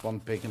that's the only one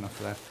big enough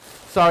there.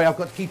 Sorry, I've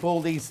got to keep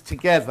all these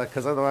together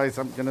because otherwise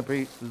I'm going to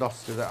be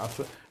lost with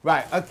that.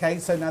 Right, okay,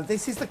 so now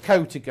this is the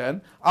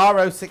Coatigan,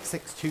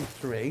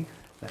 RO6623.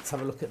 Let's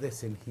have a look at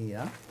this in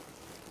here.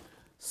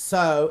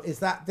 So, is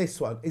that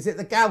this one? Is it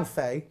the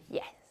Galfay?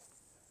 Yes.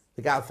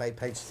 The Galfay,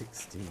 page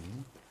 16.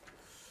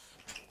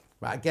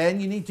 Right,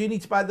 again, you do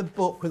need to buy the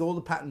book with all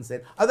the patterns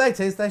in. Oh, there it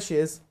is, there she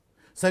is.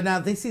 So now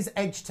this is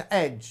edge to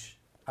edge.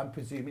 I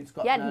presume it's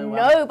got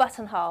no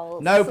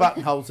buttonholes. No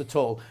buttonholes at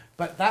all.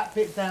 But that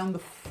bit down the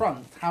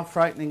front, how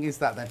frightening is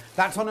that then?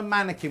 That's on a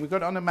mannequin. We've got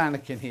it on a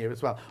mannequin here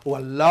as well. Oh, I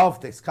love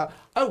this colour.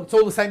 Oh, it's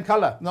all the same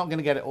colour. I'm not going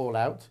to get it all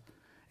out.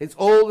 It's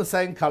all the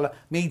same colour,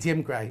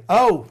 medium grey.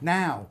 Oh,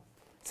 now,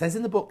 it says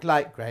in the book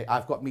light grey.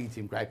 I've got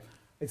medium grey.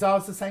 Is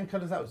ours the same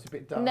colour as that? It's a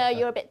bit darker. No,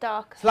 you're a bit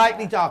darker.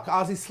 Slightly darker.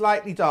 Ours is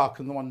slightly darker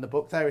than the one in the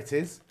book. There it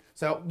is.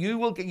 So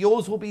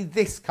yours will be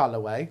this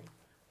colourway.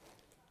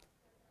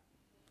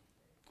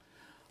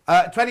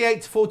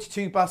 28 to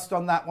 42 bust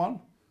on that one.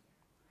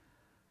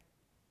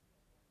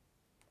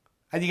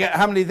 And you get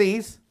how many of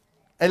these?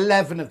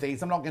 11 of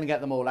these. I'm not going to get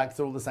them all out because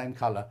they're all the same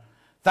colour.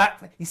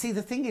 You see,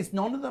 the thing is,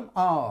 none of them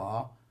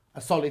are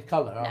a solid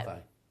colour, are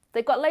they?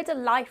 They've got loads of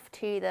life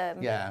to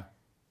them. Yeah.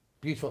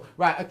 Beautiful.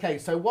 Right, okay,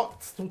 so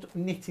what sort of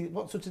knit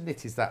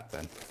is that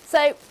then?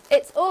 So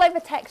it's all over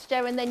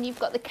texture, and then you've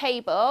got the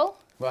cable.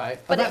 Right,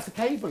 but that's a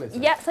cable,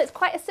 isn't it? Yeah, so it's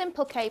quite a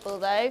simple cable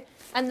though.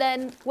 And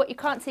then what you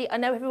can't see, I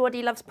know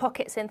everybody loves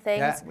pockets in things.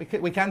 Yeah,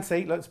 we can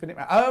see. Let's spin it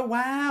around. Oh,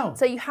 wow.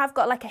 So you have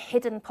got like a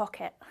hidden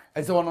pocket.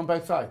 Is the one on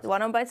both sides? The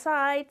one on both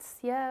sides,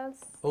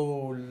 yes.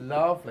 Oh,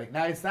 lovely.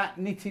 Now, is that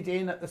knitted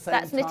in at the same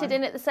time? That's knitted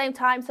in at the same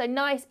time, so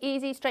nice,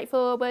 easy,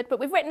 straightforward. But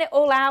we've written it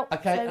all out.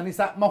 Okay, so... and is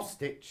that moss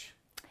stitch?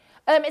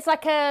 It's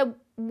like a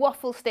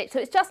waffle stitch, so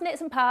it's just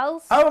knits and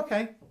pearls. Oh,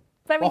 okay.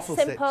 Very waffle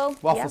simple.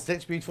 Stitch. Waffle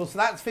stitch, beautiful. So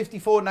that's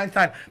 $54.99.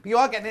 But you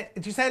are getting it.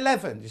 Did you say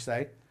 11? Did you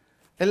say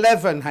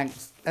 11,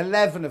 Hanks?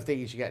 11 of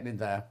these you're getting in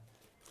there.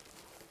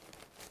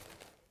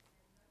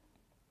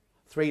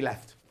 3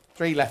 left.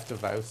 3 left of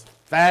those.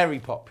 Very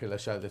popular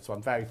show, this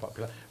one. Very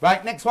popular.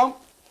 Right, next one.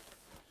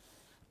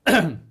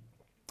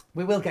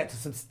 We will get to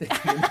some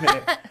stitching in a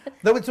minute.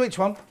 No, which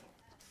one?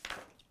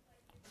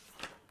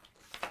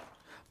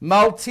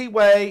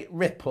 Multi-way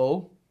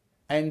ripple.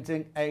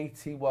 Ending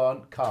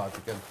 81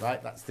 cardigan,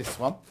 right? That's this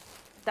one.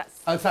 That's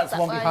the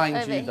one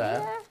behind you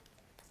there. Here.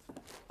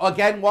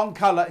 Again, one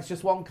colour. It's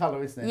just one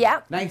colour, isn't it?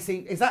 Yeah. Now you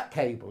see, is that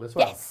cable as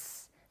well?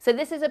 Yes. So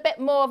this is a bit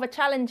more of a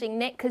challenging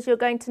knit because you're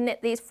going to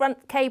knit these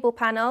front cable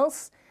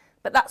panels,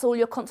 but that's all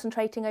you're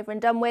concentrating over and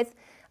done with.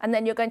 And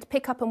then you're going to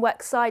pick up and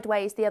work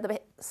sideways the other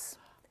bits.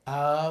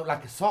 Oh,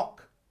 like a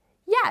sock.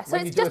 Yeah, so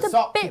it's just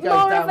a bit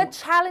more of a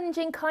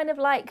challenging kind of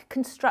like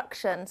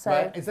construction. So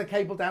right. Is there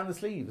cable down the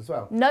sleeve as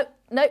well? No.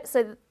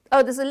 So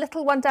there's a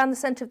little one down the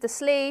centre of the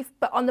sleeve,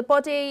 but on the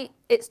body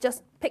it's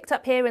just picked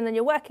up here, and then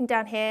you're working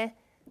down here.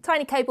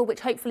 Tiny cable,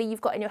 which hopefully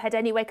you've got in your head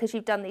anyway because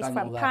you've done these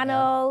front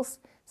panels.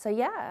 Yeah. So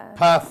yeah.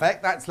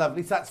 Perfect. That's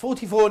lovely. So that's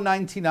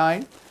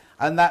 $44.99,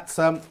 and that's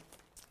I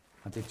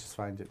did just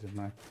find it, didn't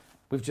I?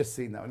 We've just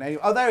seen that one.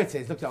 Oh, there it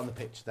is. Look at it on the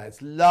picture there.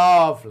 It's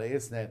lovely,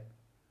 isn't it?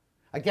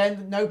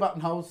 Again, no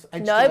buttonholes,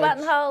 edge to edge. No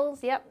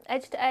buttonholes, yep,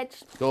 edge to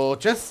edge.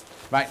 Gorgeous.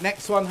 Right,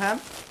 next one, Han.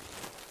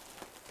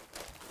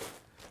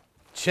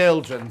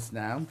 Children's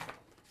now.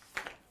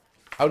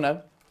 Oh,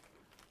 no.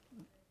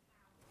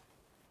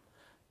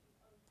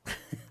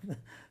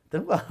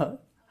 The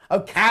what?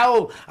 Oh,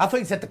 cow. I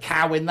thought you said the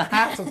cow in the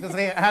hat. I was going to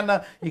say,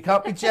 Hannah, you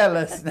can't be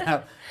jealous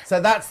now. So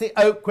that's the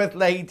Oakworth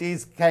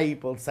Ladies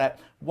cable set.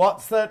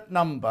 What's the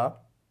number?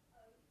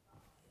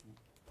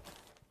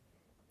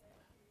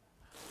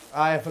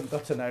 I haven't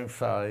got an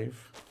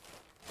 05.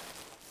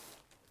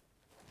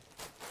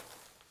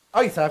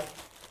 Oh, yes, I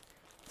have.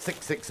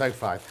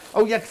 6605.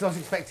 Oh, yeah, because I was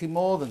expecting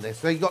more than this.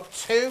 So you got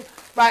two.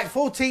 Right,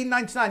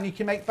 $14.99. You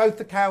can make both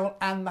the cowl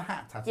and the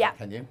hat. Yeah.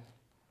 Can you?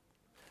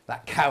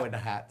 That cow in a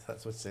hat.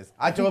 That's what it is.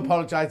 I do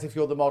apologise if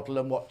you're the model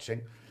and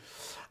watching.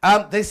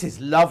 This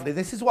is lovely.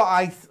 This is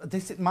what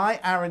this is my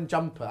Aran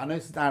jumper. I know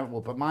this is Aran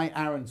wool, but my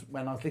Arans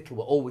when I was little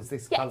were always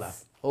this colour.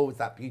 Always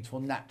that beautiful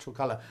natural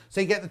colour.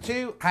 So you get the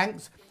two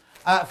hanks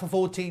for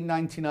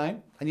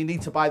 $14.99, and you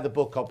need to buy the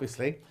book,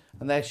 obviously.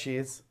 And there she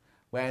is,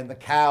 wearing the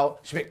cowl.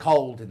 She's a bit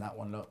cold in that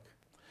one, look.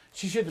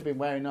 She should have been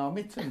wearing our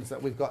mittens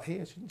that we've got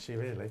here, shouldn't she,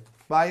 really?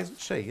 Why isn't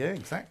she? Yeah,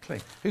 exactly.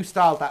 Who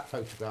styled that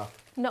photograph?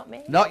 Not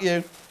me. Not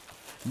you.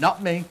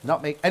 Not me,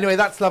 not me. Anyway,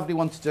 that's a lovely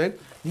one to do.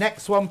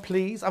 Next one,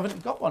 please. I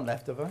haven't got one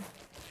left, have I?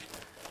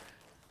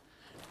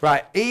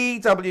 Right,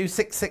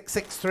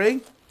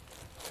 EW6663.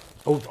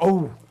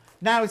 Oh,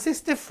 now is this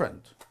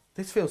different?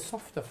 This feels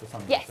softer for some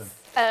reason. Yes,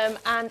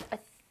 and I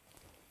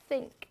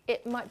think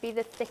it might be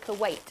the thicker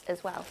weight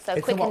as well. So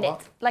It's quicker a knit,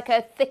 what? like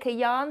a thicker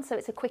yarn, so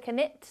it's a quicker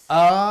knit.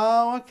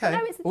 Oh, okay.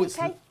 No, it's a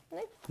DK.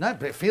 No,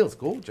 but it feels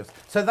gorgeous.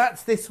 So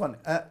that's this one.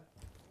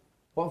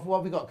 What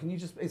have we got? Can you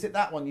just, is it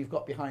that one you've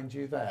got behind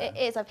you there? It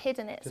is, I've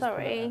hidden it, Just pull it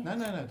sorry. out.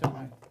 No, don't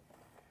worry.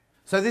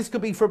 So this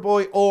could be for a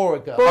boy or a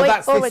girl. Boy oh,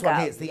 that's or this a one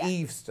girl, here. It's the yeah.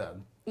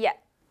 Eveston. Yeah.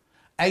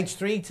 Age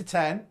 3 to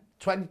 10,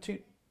 22.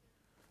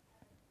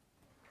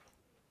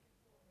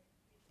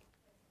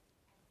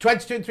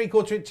 22 and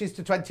 3/4 inches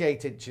to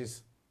 28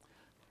 inches.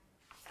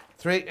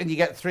 And you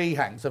get 3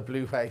 hanks of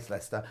blue face,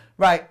 Leicester.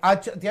 Right,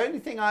 the only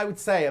thing I would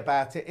say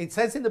about it, it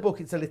says in the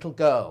book it's a little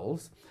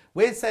girl's.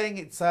 We're saying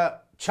it's a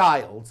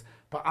child's,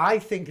 but I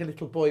think a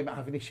little boy might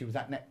have an issue with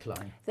that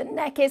neckline. The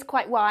neck is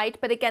quite wide,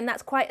 but again,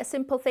 that's quite a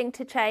simple thing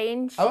to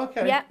change. Oh,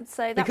 okay. Yeah,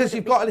 so that because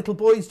you've got a little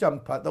boy's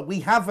jumper that we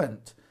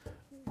haven't.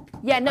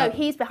 Yeah, no,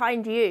 he's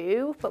behind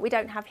you, but we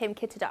don't have him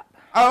kitted up.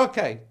 Oh,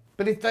 okay.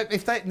 But if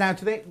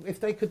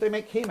they could they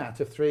make him out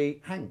of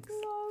 3 hanks?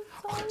 No,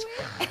 sorry.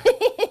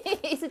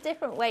 It's a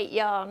different weight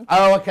yarn.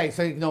 Oh, okay.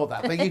 So ignore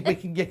that. But you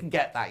can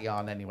get that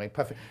yarn anyway.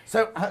 Perfect.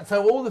 So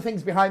all the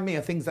things behind me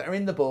are things that are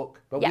in the book,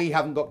 but we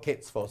haven't got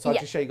kits for. So I'll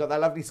just show you. Got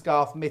that lovely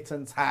scarf,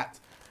 mittens, hat,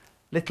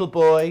 little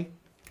boy.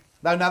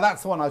 No,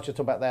 that's the one I was just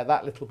talking about there.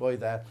 That little boy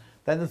there.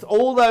 Then there's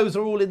all those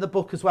are all in the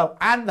book as well,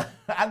 and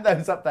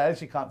those up there.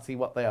 As you can't see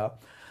what they are.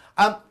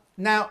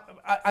 Now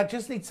I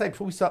just need to say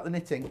before we start the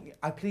knitting,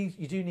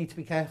 you do need to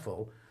be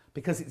careful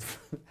because it's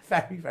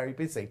very, very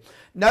busy.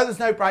 No, there's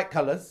no bright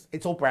colours.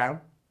 It's all brown,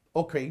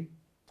 or cream,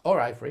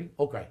 or ivory,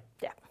 or grey.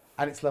 Yeah.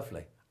 And it's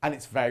lovely. And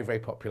it's very, very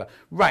popular.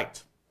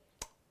 Right.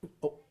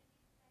 Oh.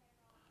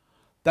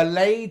 The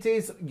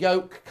ladies'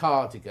 yoke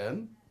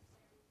cardigan.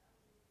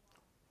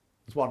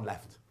 There's one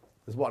left.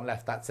 There's one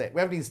left. That's it.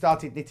 We haven't even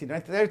started knitting.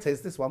 There it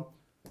is, this one.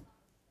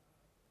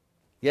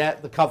 Yeah,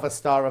 the cover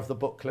star of the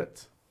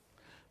booklet.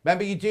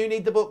 Remember, you do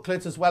need the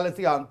booklet as well as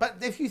the yarn.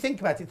 But if you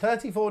think about it,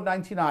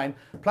 $34.99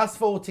 plus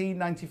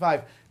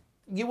 $14.95.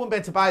 You wouldn't be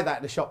able to buy that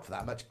in a shop for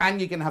that much, and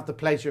you're going to have the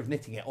pleasure of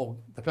knitting it, or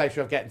the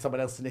pleasure of getting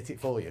someone else to knit it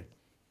for you.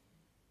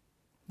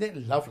 Isn't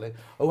it lovely?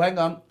 Oh, hang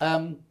on.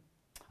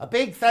 A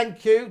big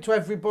thank you to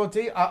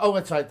everybody.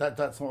 That's right,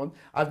 that's one.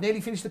 I've nearly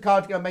finished the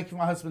cardigan I'm making for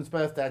my husband's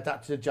birthday,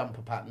 adapted a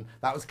jumper pattern.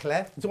 That was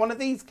Claire. Is it one of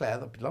these, Claire?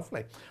 That'd be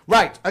lovely.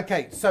 Right,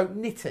 okay, so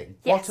knitting.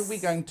 Yes. What are we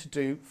going to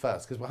do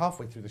first? Because we're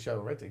halfway through the show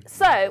already.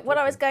 So what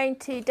I was going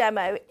to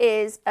demo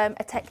is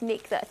a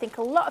technique that I think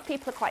a lot of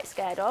people are quite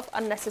scared of,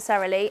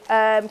 unnecessarily,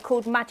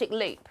 called magic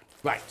loop.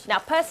 Right. Now,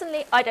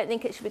 personally, I don't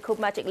think it should be called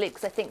magic loop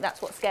because I think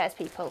that's what scares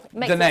people. It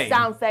makes The it name.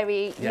 sound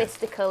very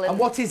mystical. And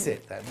what is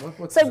it then?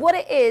 What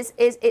it is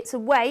it's a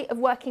way of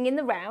working in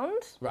the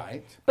round,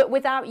 right, but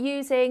without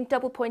using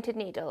double-pointed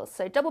needles.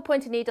 So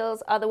double-pointed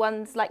needles are the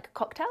ones like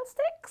cocktail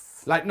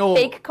sticks. Like normal.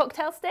 Big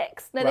cocktail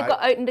sticks. No,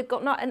 Right. they've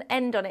got not an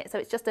end on it, so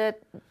it's just a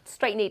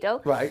straight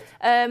needle. Right.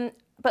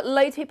 But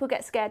loads of people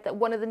get scared that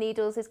one of the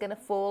needles is going to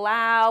fall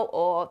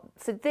out,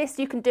 so this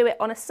you can do it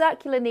on a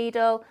circular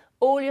needle.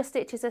 All your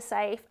stitches are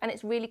safe and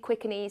it's really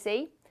quick and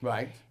easy.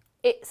 Right.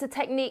 It's a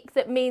technique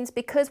that means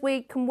because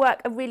we can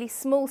work a really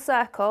small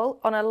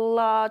circle on a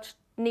large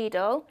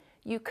needle,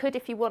 you could,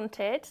 if you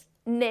wanted,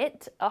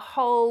 knit a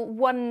whole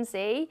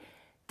onesie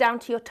down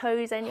to your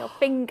toes and your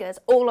fingers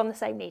all on the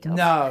same needle.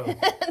 No.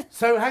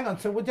 So hang on,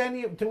 so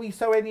do we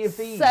sew any of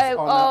these? So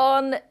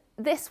on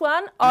this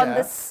one, on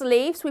the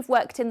sleeves, we've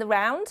worked in the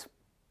round.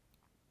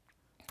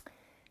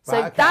 So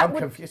right, okay, that I'm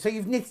confused. So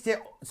you've knitted it.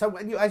 So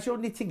as you're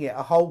knitting it,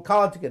 a whole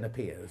cardigan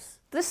appears.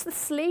 Just the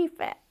sleeve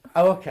bit.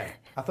 Oh, okay.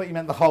 I thought you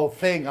meant the whole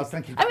thing. I was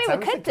thinking. I mean,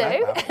 we could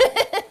do.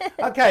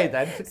 Okay,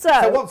 then.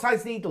 So what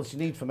size needles do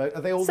you need for most?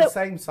 Are they all the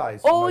same size?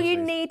 All you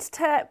need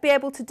to be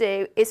able to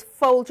do is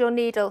fold your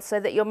needle so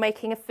that you're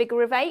making a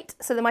figure of 8,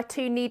 so that my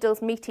 2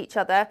 needles meet each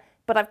other,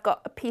 but I've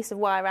got a piece of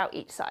wire out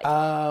each side.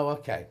 Oh,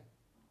 okay.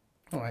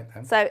 All right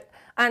then. So,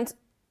 and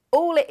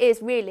all it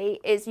is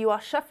really is you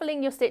are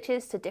shuffling your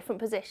stitches to different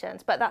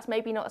positions, but that's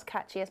maybe not as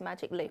catchy as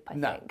magic loop, I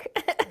think.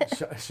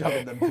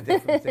 Shoving them to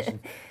different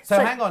positions. So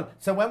hang on.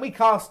 So when we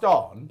cast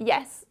on,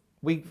 yes,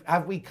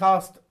 we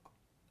cast,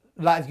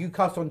 like you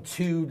cast on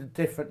 2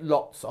 different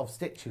lots of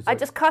stitches? I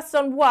just cast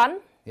on one.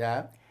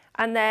 Yeah.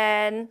 And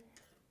then,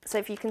 so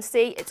if you can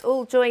see, it's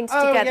all joined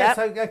together. Yeah,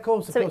 so of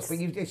course, but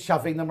it's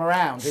shoving them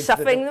around.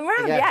 Shoving them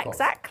around, yeah,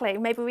 exactly.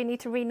 Maybe we need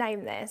to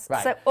rename this.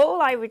 Right. So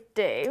all I would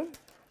do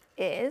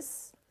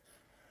is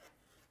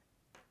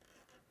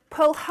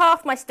pull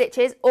half my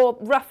stitches, or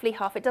roughly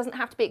half. It doesn't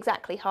have to be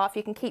exactly half.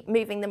 You can keep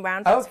moving them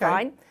around, that's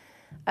fine.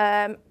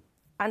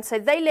 And so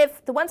they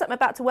live, the ones that I'm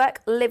about to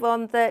work, live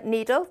on the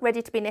needle,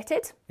 ready to be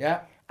knitted.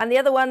 Yeah. And the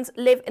other ones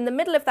live in the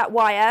middle of that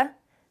wire,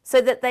 so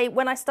that they,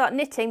 when I start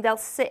knitting, they'll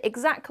sit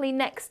exactly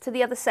next to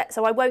the other set,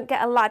 so I won't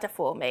get a ladder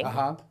forming.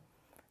 And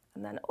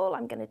then all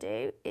I'm going to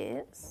do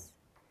is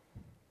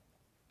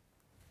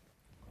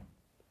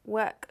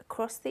work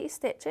across these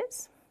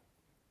stitches.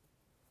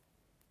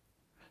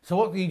 So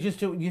what are you just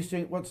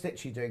doing? What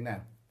stitch are you doing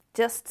now?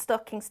 Just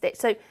stocking stitch.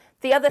 So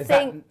the other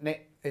thing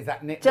is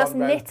that knit just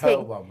one row, knitting.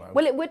 purl one row?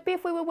 Well, it would be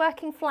if we were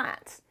working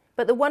flat.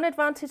 But the one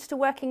advantage to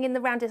working in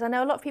the round is I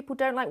know a lot of people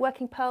don't like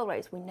working purl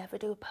rows. We never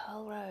do a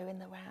purl row in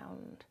the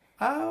round.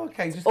 Oh,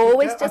 okay.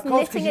 Always just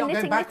knitting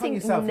and knitting.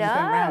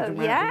 No,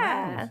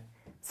 yeah.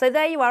 So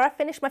there you are. I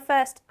finished my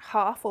first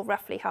half, or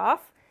roughly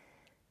half.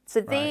 So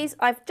these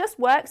I've just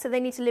worked, so they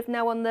need to live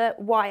now on the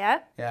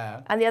wire.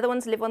 Yeah. And the other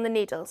ones live on the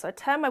needle. So I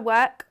turn my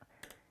work,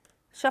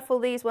 shuffle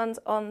these ones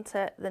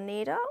onto the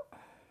needle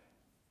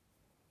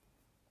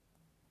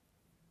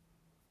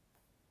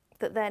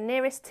that they're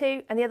nearest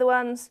to, and the other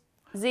ones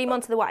zoom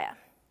onto the wire.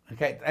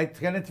 Okay,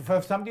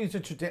 for somebody who's a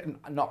traditional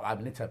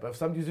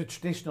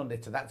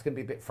knitter, that's going to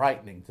be a bit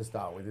frightening to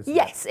start with, isn't it?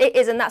 Yes, it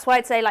is, and that's why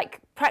I'd say, like,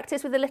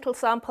 practice with a little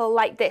sample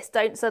like this.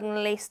 Don't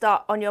suddenly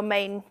start on your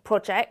main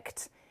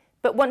project.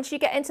 But once you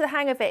get into the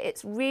hang of it,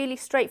 it's really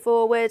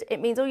straightforward. It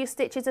means all your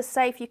stitches are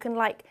safe. You can,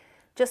 like,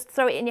 just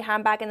throw it in your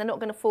handbag and they're not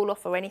going to fall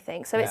off or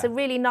anything. So it's a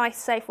really nice,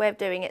 safe way of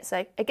doing it.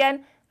 So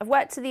again, I've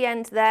worked to the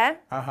end there.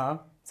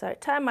 So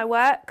turn my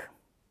work.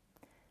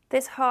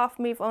 This half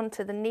move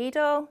onto the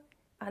needle,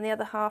 and the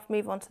other half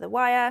move onto the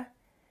wire,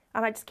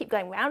 and I just keep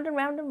going round and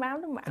round and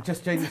round and round.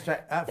 Just doing the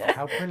straight.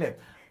 How brilliant!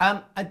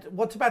 And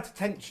what about a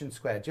tension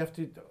square? Do you have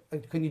to?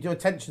 Can you do a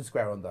tension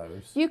square on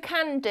those? You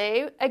can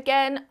do.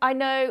 Again, I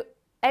know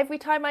every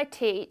time I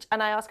teach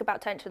and I ask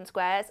about tension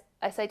squares,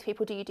 I say to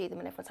people, "Do you do them?"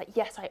 And everyone's like,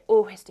 "Yes, I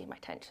always do my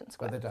tension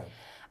square." But they don't.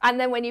 And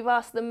then when you've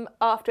asked them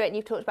after it and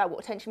you've talked about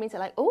what tension means,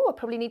 they're like, "Oh, I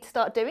probably need to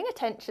start doing a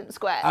tension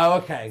square." Oh,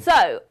 okay.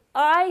 So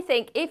I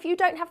think if you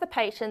don't have the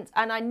patience,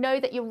 and I know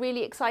that you're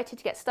really excited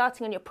to get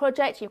starting on your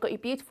project, you've got your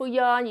beautiful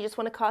yarn, you just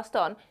want to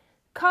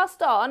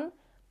cast on,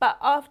 but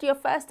after your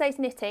first day's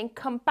knitting,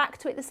 come back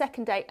to it the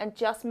second day and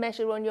just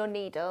measure on your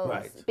needles.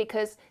 Right.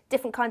 Because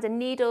different kinds of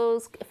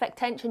needles affect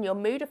tension, your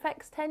mood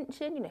affects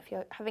tension. You know, if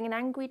you're having an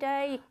angry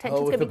day,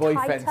 tension's going to be tighter. the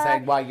boyfriend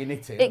saying, why you're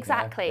knitting.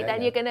 Exactly,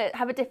 then you're going to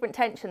have a different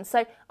tension.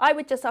 So I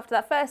would just, after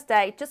that first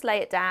day, just lay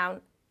it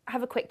down,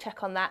 have a quick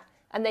check on that,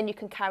 and then you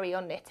can carry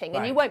on knitting.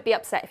 And you won't be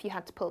upset if you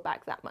had to pull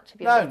back that much of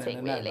your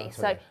knitting, really.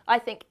 So I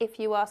think if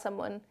you are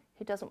someone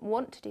who doesn't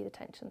want to do the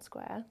tension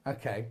square,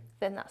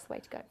 then that's the way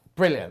to go.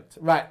 Brilliant.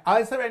 Right.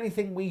 Is there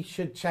anything we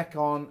should check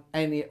on?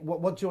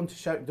 What do you want to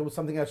show? There was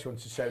something else you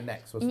wanted to show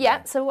next, wasn't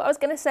there? So what I was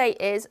going to say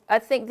is, I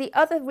think the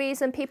other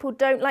reason people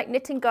don't like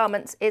knitting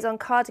garments is on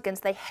cardigans,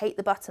 they hate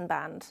the button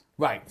band.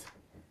 Right.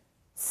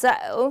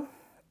 So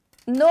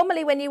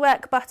normally when you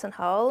work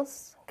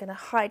buttonholes, I'm going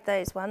to hide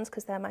those ones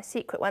because they're my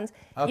secret ones,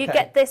 you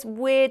get this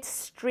weird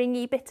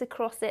stringy bit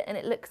across it and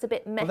it looks a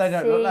bit messy. Well, they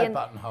don't look like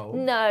buttonholes.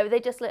 No, they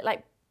just look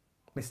like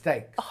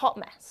mistakes. A hot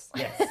mess.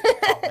 Yes,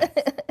 hot mess.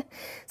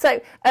 So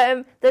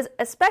there's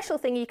a special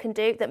thing you can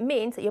do that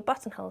means that your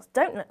buttonholes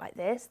don't look like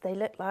this. They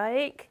look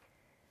like...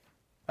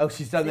 Oh,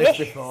 she's done this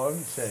before,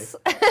 hasn't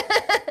she?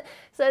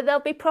 So there'll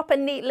be proper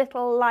neat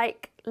little,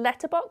 like,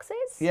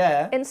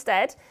 letterboxes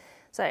instead.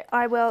 So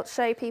I will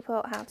show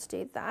people how to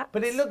do that.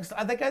 But it looks...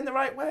 Are they going the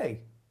right way?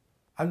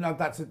 Oh, no,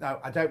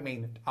 I don't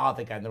mean are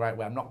they going the right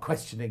way. I'm not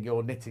questioning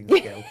your knitting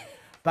skill.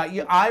 But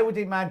I would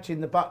imagine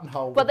the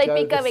buttonhole would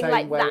go the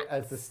same way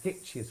as the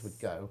stitches would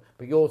go.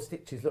 But your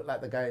stitches look like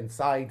they're going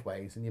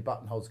sideways and your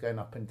buttonhole's going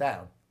up and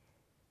down.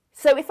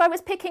 So if I was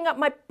picking up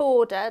my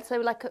border, so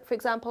like, for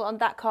example, on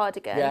that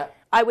cardigan,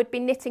 I would be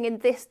knitting in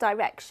this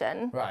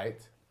direction. Right.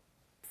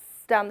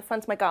 Down the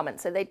front of my garment.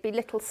 So they'd be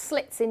little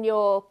slits in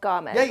your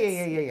garment.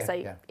 Yeah.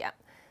 So,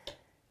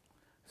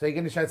 So you're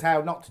going to show us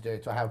how not to do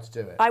it or how to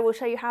do it? I will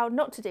show you how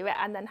not to do it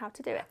and then how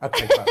to do it.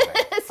 Okay,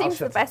 perfect. Seems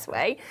the best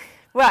way.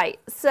 Right,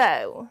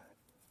 so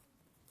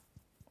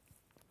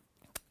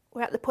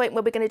we're at the point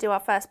where we're going to do our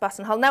first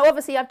buttonhole. Now,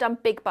 obviously, I've done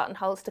big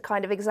buttonholes to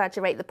kind of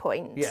exaggerate the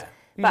point. Yeah,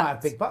 you might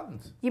have big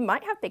buttons. You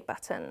might have big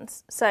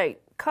buttons. So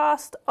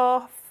cast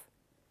off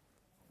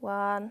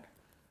 1,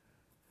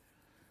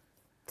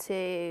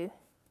 2,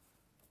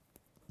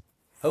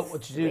 Oh,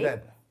 what did you do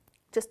then?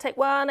 Just take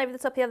one over the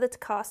top of the other to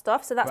cast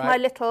off. So that's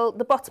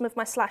the bottom of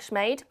my slash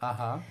made.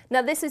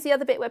 Now, this is the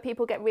other bit where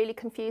people get really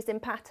confused in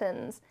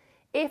patterns.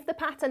 If the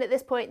pattern at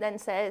this point then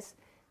says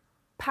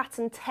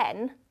pattern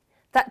 10,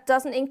 That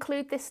doesn't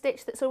include this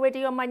stitch that's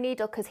already on my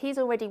needle because he's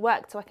already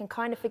worked, so I can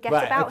kind of forget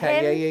Right, about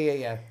okay, him.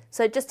 yeah.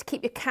 So just to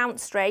keep your count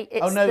straight,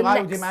 it's Oh no, the I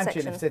next would imagine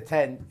section. if it's a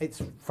 10,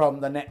 it's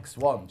from the next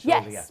one.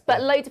 Surely, Yes,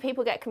 but loads of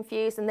people get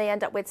confused and they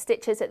end up with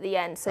stitches at the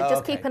end. So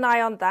just keep an eye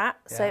on that.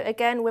 Yeah. So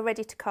again, we're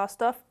ready to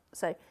cast off.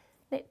 So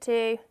knit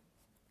 2,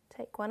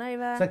 take 1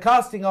 over. So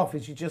casting off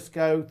is you just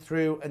go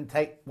through and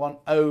take one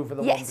over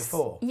the one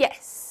before?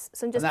 Yes.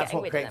 So I'm just and that's getting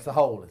what rid creates of the them.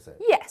 hole, is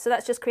it? Yeah, so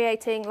that's just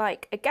creating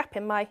like a gap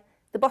in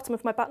the bottom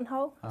of my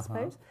buttonhole, I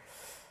suppose.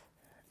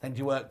 Then do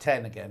you work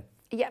 10 again?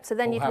 Yep, so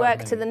then Or you'd however work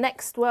many. to the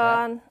next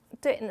one,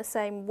 do it in the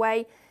same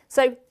way.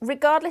 So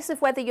regardless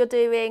of whether you're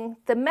doing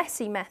the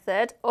messy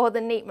method or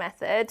the neat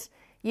method,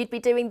 you'd be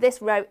doing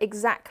this row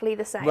exactly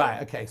the same.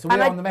 Right, okay. So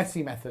we're on the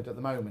messy method at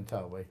the moment,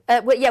 are we?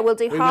 We'll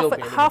do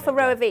half a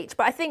row yeah. of each.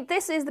 But I think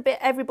this is the bit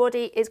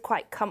everybody is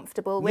quite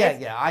comfortable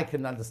with. Yeah, I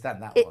can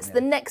understand that It's one.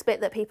 the next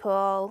bit that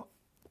people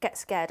get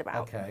scared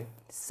about. Okay.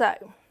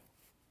 So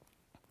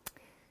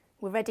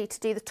we're ready to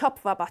do the top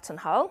of our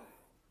buttonhole.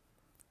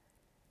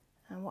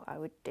 And what I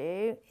would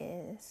do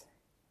is...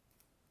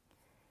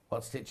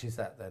 What stitch is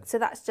that then? So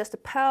that's just a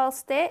purl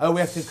stitch. Oh,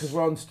 we have to, because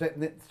we're on straight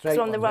So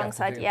on the ones, we wrong have to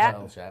side, do yeah.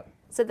 pearls, yeah.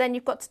 So then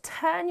you've got to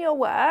turn your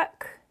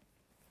work.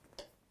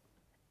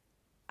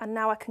 And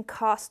now I can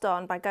cast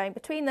on by going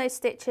between those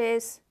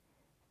stitches,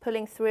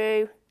 pulling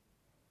through,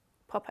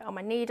 pop it on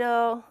my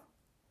needle,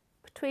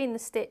 between the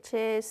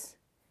stitches,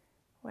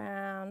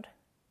 round,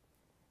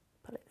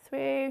 pull it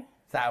through.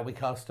 Is that how we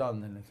cast on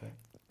then, is it?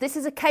 This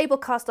is a cable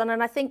cast on,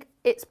 and I think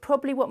it's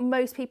probably what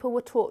most people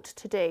were taught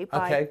to do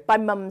by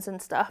mums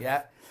and stuff.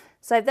 Yeah.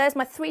 So there's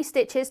my 3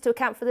 stitches to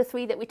account for the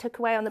 3 that we took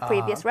away on the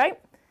previous row.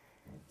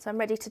 So I'm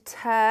ready to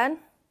turn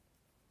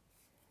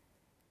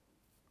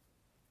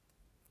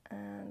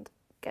and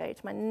go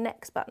to my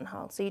next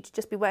buttonhole. So you'd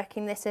just be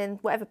working this in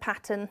whatever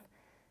pattern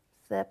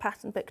the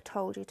pattern book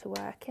told you to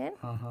work in.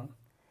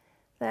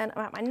 Then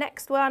I'm at my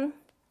next one.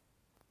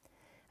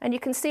 And you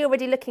can see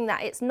already looking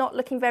that it's not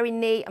looking very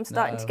neat. I'm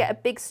starting to get a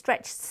big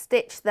stretch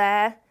stitch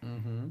there.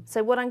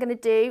 So what I'm going to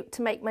do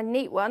to make my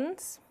neat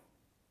ones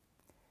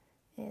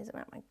is I'm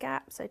at my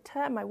gap, so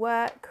turn my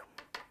work.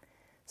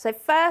 So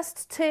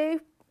first 2,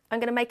 I'm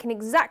going to make in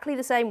exactly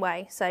the same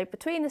way. So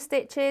between the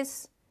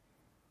stitches,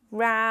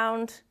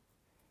 round,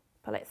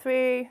 pull it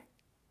through,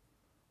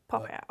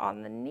 pop it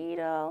on the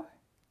needle,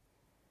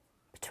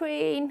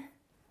 between,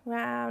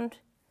 round,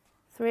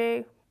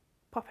 through,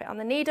 pop it on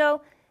the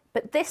needle.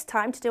 But this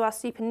time, to do our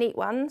super neat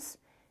ones,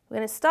 we're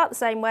going to start the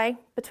same way,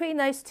 between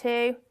those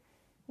 2,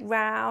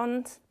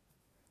 round,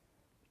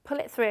 pull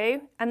it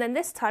through, and then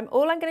this time,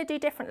 all I'm going to do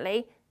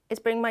differently is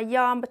bring my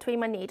yarn between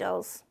my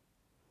needles.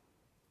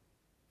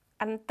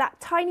 And that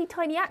tiny,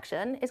 tiny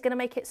action is going to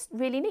make it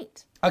really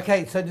neat.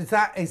 Okay, so is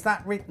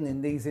that written in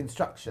these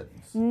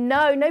instructions?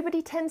 No,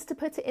 nobody tends to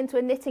put it into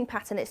a knitting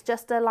pattern. It's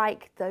just a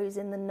like those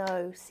in the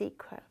know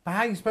secret. But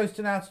how are you supposed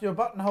to know how to do a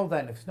buttonhole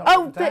then if it's not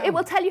written down? It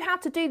will tell you how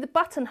to do the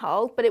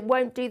buttonhole, but it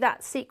won't do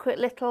that secret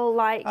little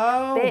like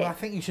bit. I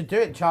think you should do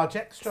it and charge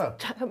extra.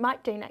 I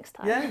might do next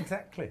time. Yeah,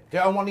 exactly. Do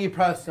it on one of your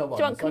personal ones,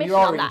 you want on your commission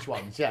on orange that?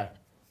 ones, yeah.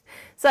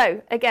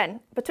 So again,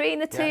 between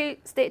the 2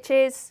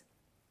 stitches,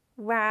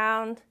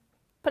 round,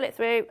 pull it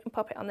through and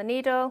pop it on the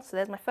needle. So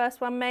there's my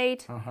first one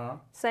made.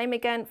 Same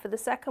again for the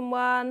second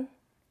one.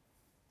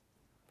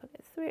 Pull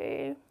it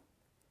through.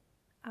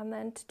 And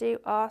then to do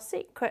our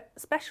secret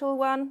special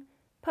one,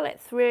 pull it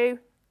through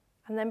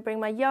and then bring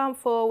my yarn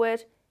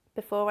forward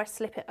before I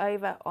slip it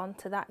over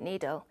onto that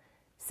needle.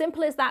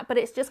 Simple as that, but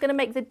it's just going to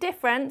make the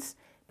difference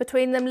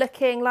between them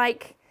looking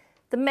like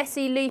the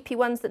messy, loopy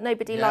ones that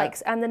nobody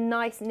likes and the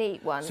nice,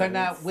 neat ones. So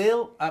now,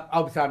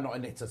 obviously I'm not a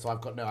knitter, so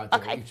I've got no idea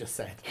what you just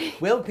said.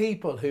 Will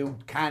people who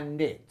can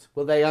knit,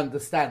 will they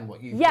understand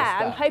what you've just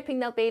done? I'm hoping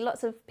there'll be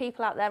lots of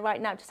people out there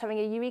right now just having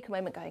a eureka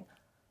moment going,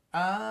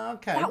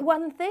 okay. that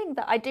one thing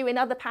that I do in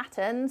other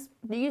patterns,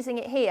 using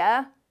it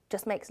here,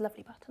 just makes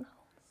lovely buttonholes.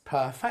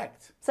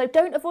 Perfect. So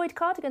don't avoid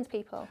cardigans,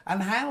 people.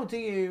 And how do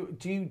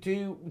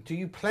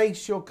you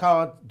place your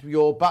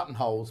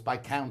buttonholes by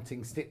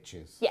counting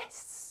stitches?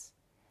 Yes.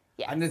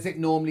 Yes. And does it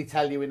normally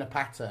tell you in a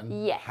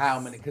pattern how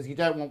many? Because you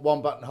don't want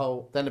one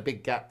buttonhole, then a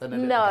big gap, then a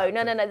little gap.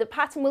 No. The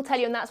pattern will tell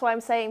you, and that's why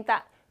I'm saying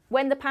that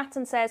when the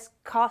pattern says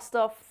cast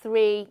off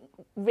 3,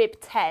 rib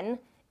 10,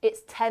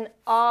 it's 10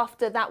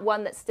 after that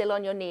one that's still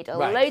on your needle.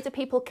 Right. Loads of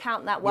people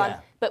count that one,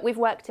 but we've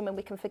worked him and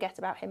we can forget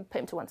about him, put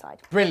him to one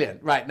side.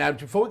 Brilliant. Right, now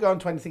before we go on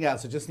to anything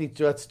else, I just need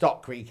to do a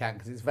stock recount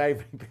because it's very,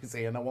 very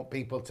busy and I want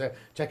people to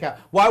check out.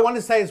 What I want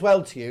to say as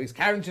well to you is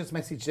Karen just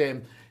messaged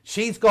him.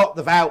 She's got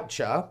the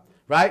voucher,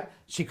 right?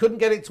 She couldn't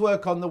get it to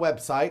work on the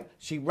website.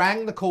 She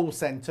rang the call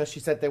centre. She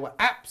said they were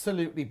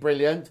absolutely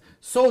brilliant,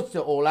 sorted it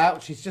all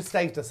out. She's just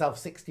saved herself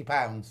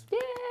 £60. Yay!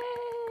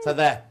 So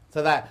there.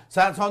 So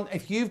that's on.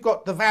 If you've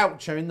got the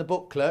voucher in the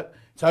booklet,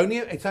 it's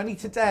only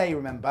today.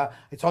 Remember,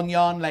 it's on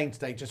Yarn Lane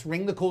today. Just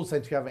ring the call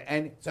centre if you have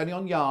any. It's only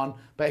on Yarn,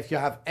 but if you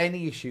have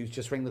any issues,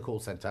 just ring the call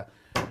centre.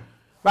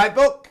 Right,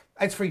 book.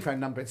 It's free phone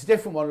number. It's a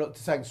different one. Look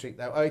to Sewing Street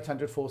though.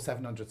 0800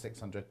 4700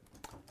 600.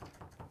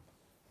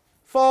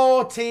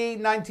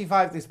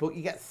 14.95 this book.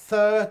 You get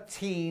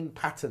 13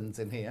 patterns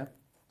in here.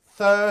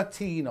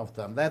 13 of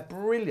them. They're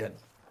brilliant.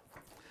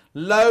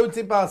 Loads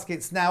in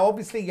baskets. Now,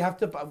 obviously, you have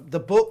to. The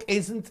book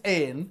isn't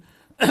in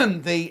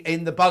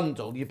the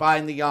bundle. You're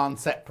buying the yarn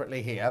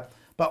separately here.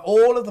 But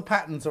all of the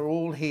patterns are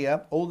all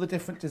here. All the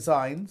different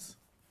designs.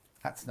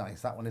 That's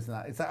nice. That one, isn't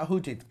that? Is that a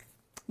hooded?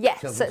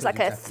 Yes, so it's like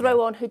a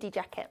throw-on hoodie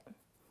jacket.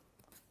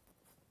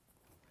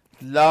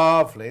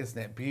 Lovely,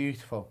 isn't it?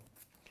 Beautiful.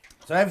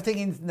 So everything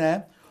in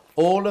there.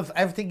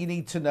 Everything you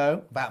need to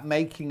know about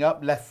making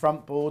up, left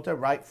front border,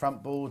 right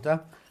front border,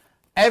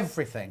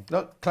 everything.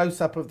 Look, close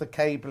up of the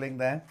cabling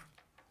there.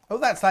 Oh,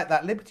 that's like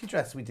that Liberty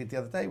dress we did the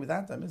other day with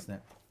Adam, isn't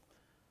it?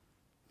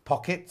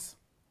 Pockets.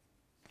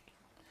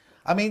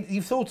 I mean,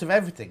 you've thought of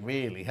everything,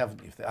 really,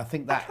 haven't you? I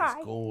think that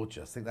is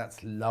gorgeous. I think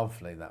that's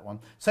lovely, that one.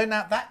 So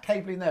now that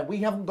cabling there, we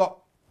haven't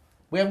got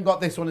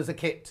this one as a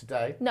kit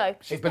today. No,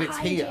 but it's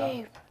here.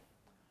 You.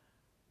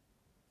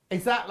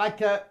 Is that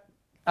like a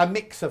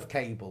mix of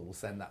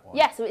cables then, that one?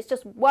 Yeah, so it's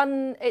just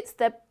one, it's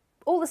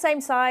all the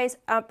same size,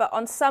 but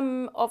on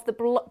some of the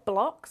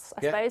blocks,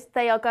 I suppose,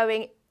 they are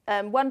going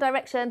one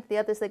direction, the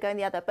others they're going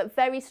the other, but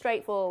very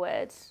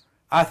straightforward.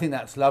 I think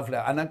that's lovely.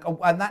 And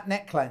that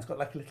neckline's got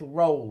like a little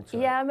roll to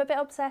it. Yeah, I'm a bit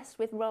obsessed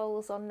with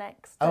rolls on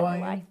necks. Don't know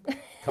why.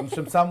 Comes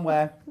from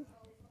somewhere.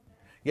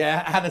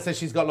 Yeah, Hannah says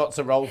she's got lots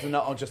of rolls and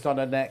not just on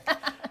her neck.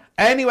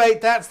 Anyway,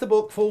 that's the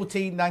book,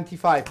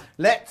 $14.95.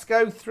 Let's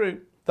go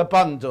through the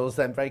bundles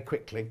then very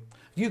quickly.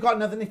 You got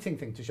another knitting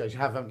thing to show us, you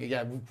haven't you?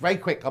 Yeah, very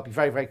quick. I'll be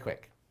very, very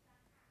quick.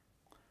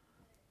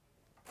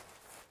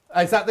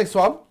 Is that this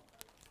one?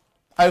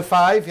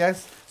 05,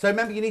 yes. So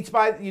remember, you need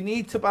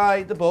to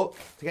buy the book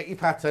to get your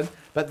pattern.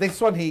 But this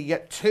one here, you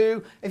get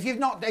two. If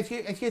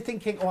you're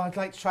thinking, oh, I'd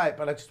like to try it,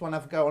 but I just want to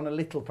have a go on a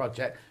little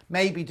project,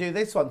 maybe do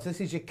this one. So this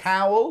is your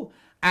cowl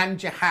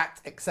and your hat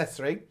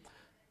accessory.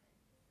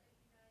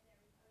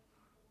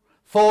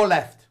 4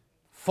 left.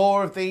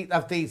 4 of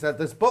these.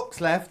 There's books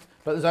left,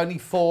 but there's only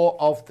 4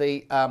 of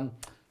the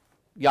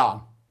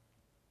yarn.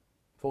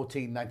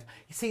 14.90.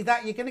 You see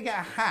that you're going to get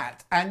a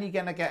hat and you're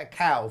going to get a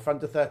cowl for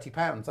under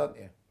 £30, aren't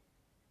you?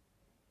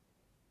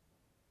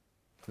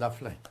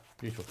 Lovely,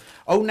 beautiful.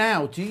 Oh,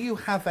 now, do you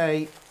have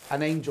an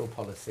angel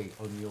policy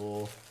on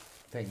your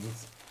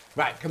things?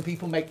 Right, can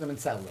people make them and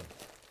sell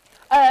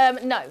them?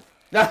 No.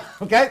 No,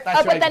 okay.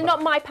 That's but they're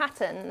not my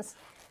patterns.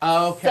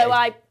 Okay. So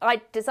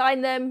I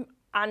design them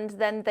and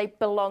then they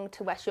belong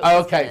to West Yorkshire.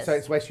 Okay, so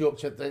it's West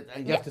Yorkshire.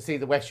 You have to see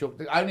the West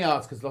Yorkshire. I only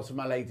ask because lots of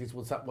my ladies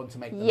will want to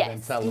make them and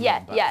then sell them.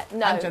 Yeah,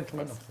 no. And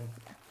gentlemen, obviously.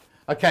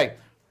 Okay.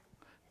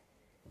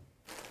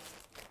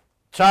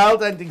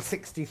 Child ending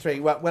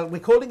 63. Well, we're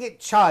calling it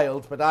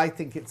child, but I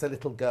think it's a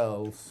little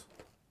girl's,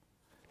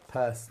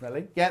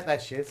 personally. Yeah, there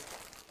she is.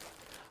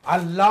 I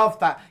love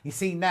that. You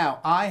see,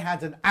 now, I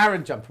had an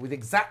Aran jumper with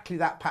exactly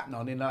that pattern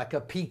on in like a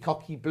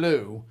peacocky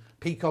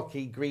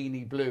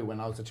greeny blue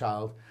when I was a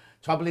child.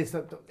 Trouble is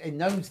that in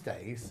those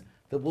days,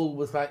 the wool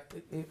was like...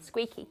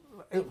 squeaky.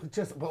 It was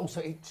just, but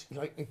also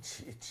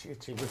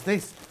itchy. Was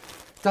this...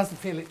 Doesn't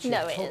feel itchy No,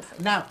 at all. it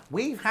isn't. Now,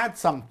 we've had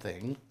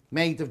something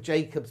made of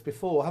Jacobs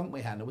before, haven't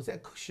we, Hannah? Was it a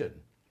cushion?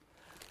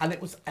 And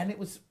it was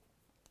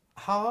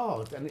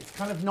hard, and it's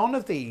kind of none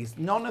of these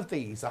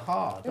are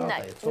hard, are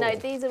they? At all? No,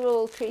 these are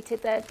all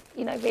treated. They're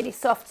really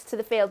soft to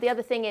the feel. The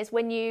other thing is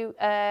when you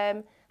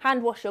hand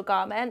wash your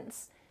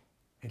garments,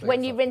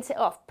 when you rinse it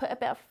off, put a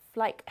bit of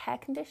like hair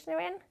conditioner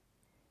in,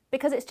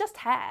 because it's just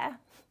hair.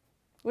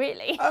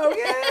 Really? Oh,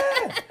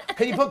 yeah.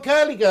 Can you put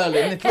curly girl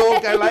in? It'll all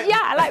go like...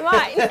 Yeah, like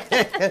mine.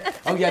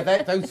 Oh,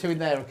 yeah, those two in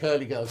there are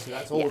curly girls. So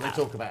that's all they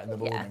talk about in the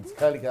mornings. Yeah.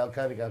 Curly girl,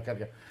 curly girl, curly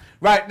girl.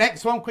 Right,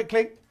 next one,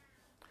 quickly.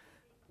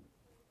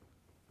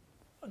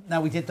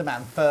 Now, we did the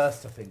man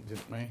first, I think,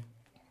 didn't we?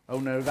 Oh,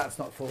 no, that's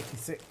not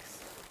 46.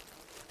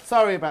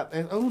 Sorry about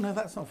this. Oh, no,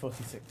 that's not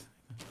 46.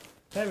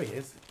 There he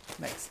is,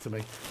 next to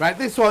me. Right,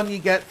 this one, you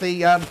get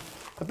the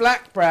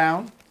black,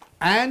 brown,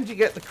 and you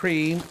get the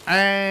cream,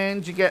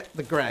 and you get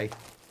the grey.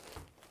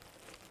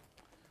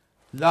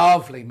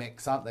 Lovely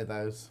mix, aren't they,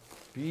 those?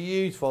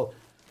 Beautiful.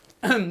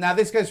 Now,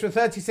 this goes from a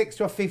 36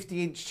 to a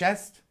 50-inch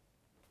chest.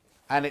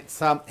 And it's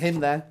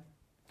him there.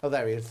 Oh,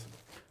 there he is.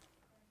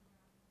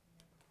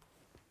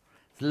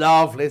 It's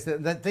lovely,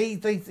 isn't it?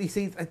 You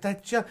see,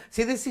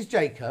 see, this is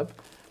Jacob.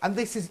 And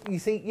this is, you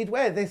see, you'd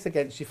wear this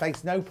against your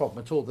face, no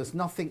problem at all. There's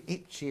nothing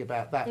itchy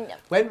about that. No.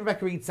 When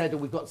Rebecca Reed said, oh,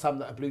 we've got some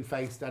that are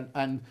blue-faced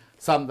and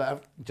some that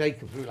are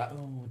Jacobs, we were like,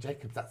 oh,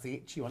 Jacobs, that's the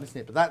itchy one, isn't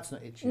it? But that's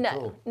not itchy at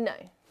all. No.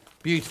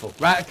 Beautiful.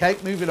 Right, okay,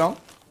 moving on.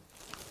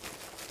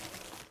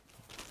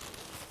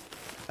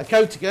 A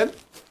coatigan.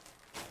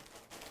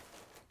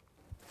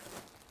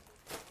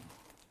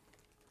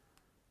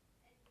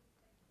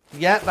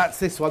 Yeah, that's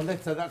this one.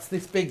 So that's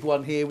this big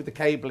one here with the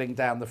cabling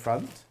down the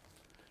front.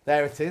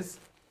 There it is.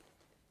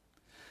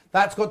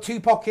 That's got 2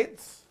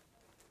 pockets.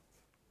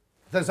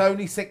 There's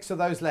only 6 of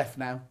those left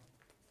now.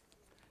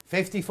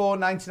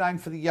 $54.99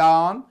 for the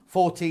yarn,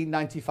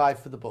 $14.95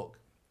 for the book.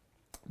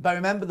 But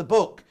remember the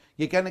book,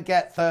 you're going to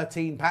get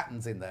 13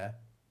 patterns in there.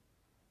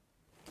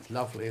 It's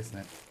lovely, isn't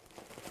it?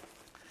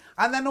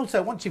 And then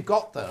also, once you've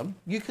got them,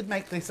 you could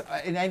make this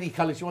in any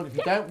colours you want. If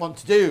you don't want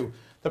to do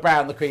the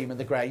brown, the cream and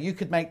the grey, you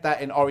could make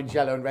that in orange,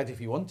 yellow and red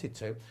if you wanted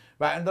to.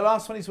 Right, and the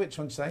last one is which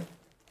one, say?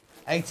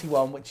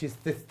 81, which is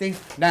this thing.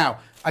 Now,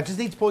 I just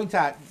need to point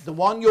out, the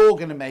one you're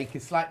going to make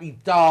is slightly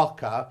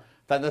darker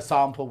than the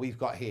sample we've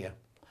got here.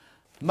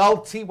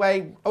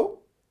 Multi-way, oh,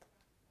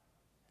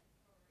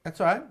 that's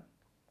all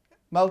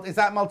right. Is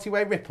that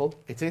multi-way ripple?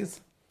 It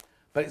is.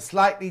 But it's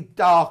slightly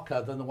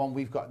darker than the one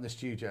we've got in the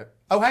studio.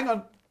 Oh, hang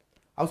on.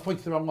 I was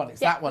pointing to the wrong one. It's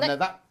that one. No,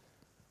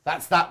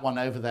 that's that one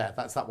over there.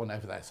 That's that one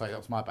over there. Sorry, that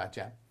was my bad,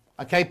 yeah.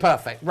 Okay,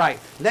 perfect. Right,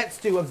 let's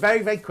do a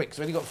very, very quick,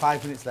 so we've only got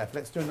 5 minutes left.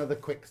 Let's do another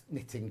quick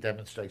knitting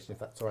demonstration, if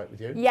that's all right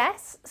with you.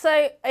 Yes,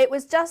 so it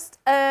was just,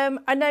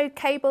 I know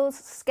cables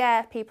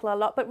scare people a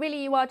lot, but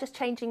really you are just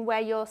changing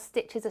where your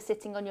stitches are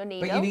sitting on your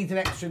needle. But you need an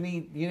extra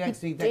needle. You need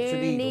extra needle,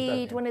 don't you?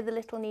 Need one of the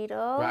little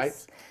needles.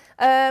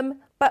 Right.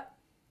 But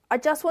I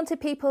just wanted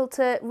people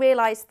to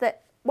realise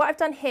that what I've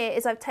done here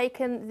is I've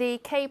taken the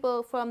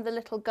cable from the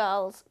little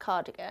girl's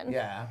cardigan.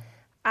 Yeah.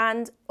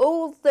 And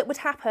all that would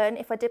happen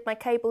if I did my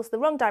cables the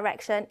wrong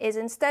direction is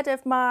instead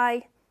of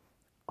my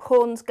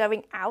horns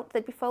going out,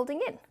 they'd be folding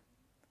in.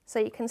 So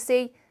you can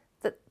see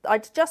that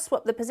I'd just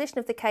swap the position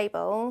of the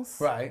cables.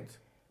 Right.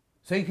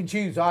 So you can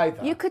choose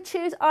either. You could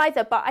choose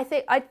either, but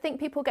I think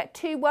people get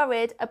too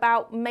worried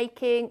about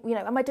making, you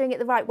know, am I doing it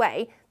the right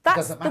way?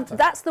 That's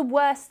the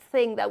worst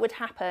thing that would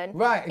happen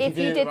if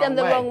you did them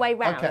the wrong way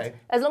round. Okay.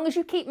 As long as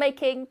you keep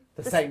making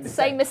the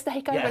same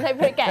mistake over and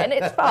over again,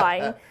 it's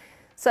fine.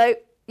 So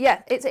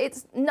yeah,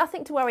 it's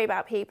nothing to worry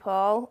about,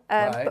 people.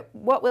 Right. But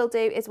what we'll do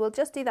is we'll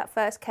just do that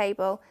first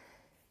cable.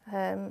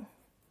 And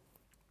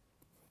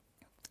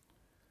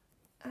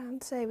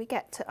so we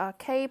get to our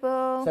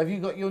cable. So have you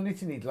got your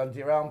knitting needle under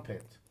your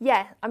armpit?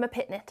 Yeah, I'm a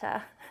pit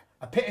knitter.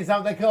 A pit, is that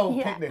what they call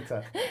Yeah. pit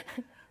knitter?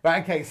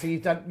 Right, okay, so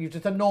you've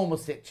just done normal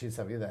stitches,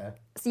 have you there?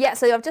 Yeah,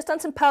 so I've just done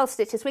some purl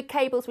stitches. With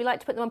cables, we like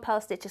to put them on purl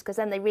stitches because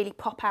then they really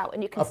pop out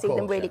and you can see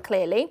them really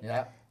clearly.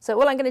 Yeah. So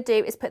all I'm going to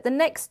do is put the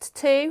next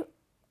 2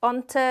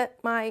 onto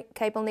my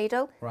cable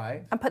needle.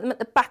 Right. And put them at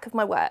the back of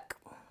my work.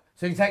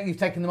 So you've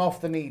taken them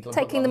off the needle?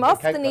 Taking them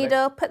off the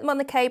needle, put them on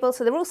the cable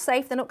so they're all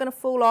safe, they're not going to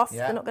fall off,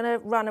 they're not going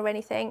to run or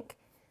anything.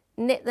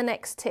 Knit the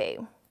next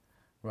 2.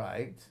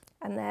 Right.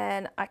 And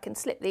then I can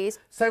slip these.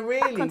 So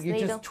really, back onto you're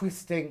the needle. just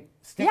twisting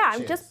stitches? Yeah,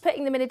 I'm just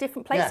putting them in a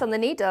different place on the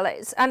needle.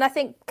 And I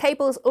think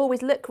cables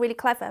always look really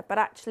clever, but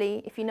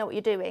actually, if you know what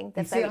you're doing,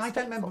 they're very I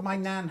don't remember my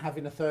nan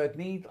having a third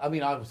needle. I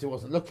mean, I obviously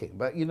wasn't looking,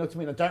 but you know what I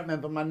mean? I don't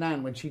remember my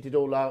nan when she did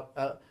all our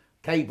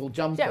cable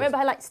jumpers. Do you remember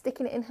her like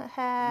sticking it in her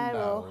hair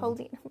or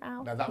holding it in her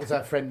mouth? No, that was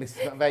her friend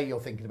Mrs. McVeigh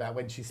you're thinking about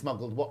when she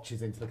smuggled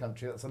watches into the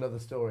country. That's another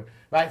story.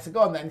 Right, so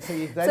go on then.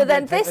 So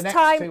then this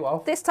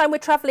time we're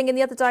travelling in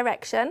the other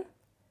direction.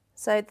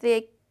 So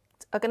they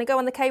are going to go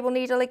on the cable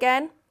needle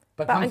again.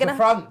 But I'm going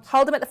to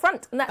hold them at the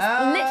front. And that's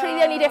literally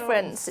the only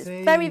difference. It's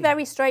very,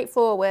 very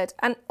straightforward.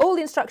 And all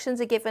the instructions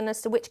are given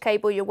as to which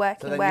cable you're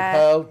working where. So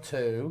then you purled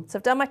 2. So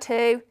I've done my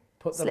 2.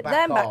 Slip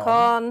them back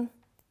on.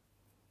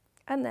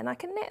 And then I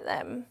can knit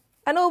them.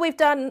 And all we've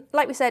done,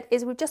 like we said,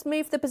 is we've just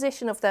moved the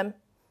position of them.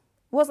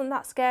 Wasn't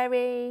that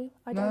scary?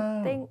 I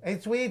don't think.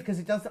 It's weird because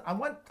it does. Do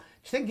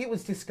you think it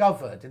was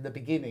discovered in the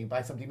beginning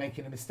by somebody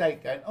making a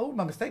mistake, going, "Oh,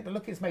 my mistake," but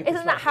look, it's made.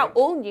 Isn't that how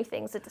all new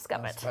things are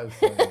discovered? I suppose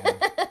so,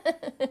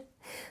 yeah.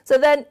 So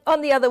then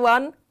on the other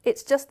one,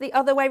 it's just the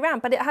other way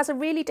round, but it has a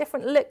really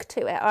different look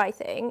to it, I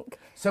think.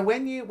 So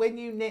when you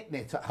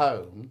knit at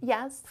home,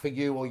 yes, for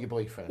you or your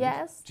boyfriend,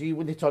 yes, do you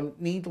knit on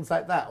needles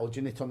like that, or do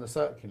you knit on the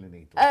circular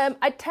needles?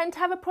 I tend to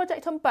have a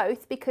project on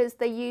both because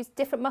they use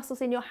different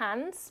muscles in your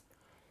hands.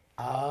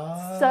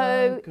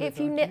 So if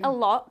you knit a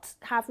lot,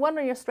 have one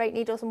on your straight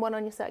needles and one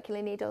on your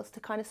circular needles to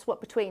kind of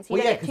swap between. So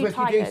you don't get too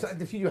tired.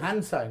 If you do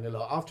hand sewing a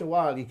lot, after a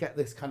while you get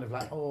this kind of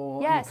like,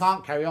 you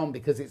can't carry on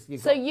because it's.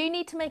 You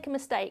need to make a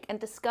mistake and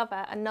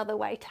discover another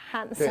way to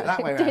hand sew. Do it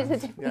that way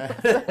around.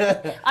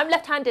 Yeah. I'm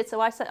left-handed,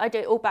 so I do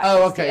it all backwards.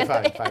 Oh, okay,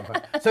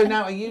 fine. So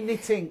now, are you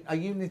knitting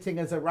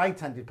as a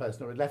right-handed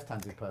person or a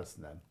left-handed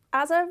person then?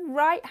 As a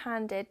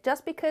right-handed,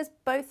 just because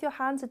both your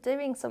hands are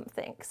doing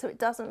something, so it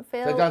doesn't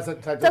feel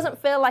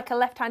doesn't feel like a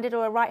left-handed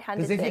or a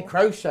right-handed thing. Because if you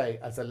crochet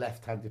as a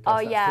left-handed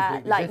person,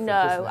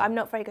 I'm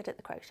not very good at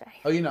the crochet.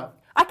 Oh, you're not?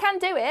 I can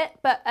do it,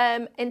 but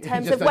in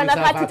terms of when I've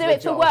had to do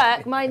it for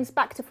work, mine's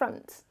back to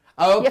front.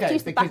 Oh, okay. You have to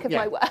use the back of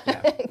my work.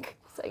 Yeah.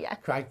 So yeah.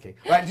 Crikey.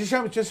 Right, just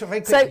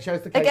very quickly, show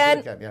us the case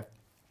again. Yeah.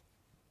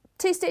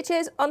 2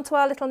 stitches onto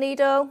our little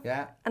needle.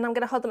 Yeah. And I'm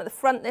going to hold them at the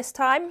front this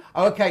time.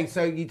 Oh, okay,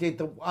 so you did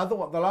the other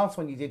one, the last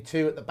one you did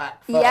 2 at the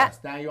back first. Yeah.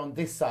 Now you're on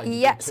this side.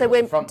 Yeah, so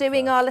we're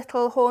doing our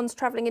little horns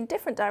travelling in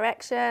different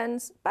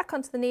directions. Back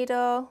onto the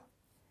needle.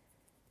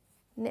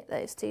 Knit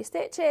those 2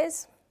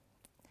 stitches.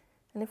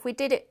 And if we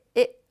did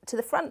it to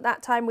the front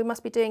that time, we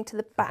must be doing to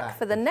the back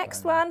for the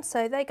next one.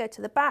 So they go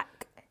to the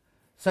back.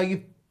 So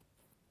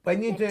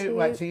when you do,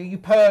 right, so are you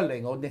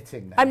purling or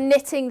knitting then? I'm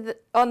knitting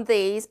on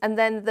these, and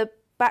then the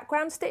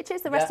background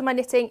stitches, the rest of my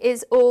knitting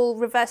is all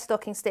reverse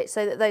stocking stitch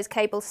so that those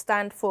cables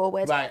stand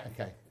forward. Right,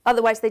 okay.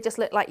 Otherwise they just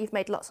look like you've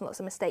made lots and lots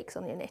of mistakes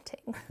on your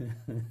knitting.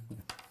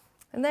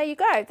 And there you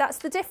go. That's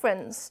the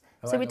difference.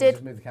 All so right, we I'll did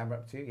just move the camera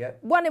up to you. Yeah.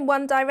 one in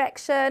one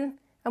direction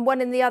and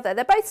one in the other.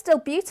 They're both still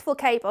beautiful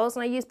cables,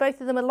 and I use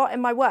both of them a lot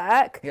in my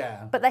work.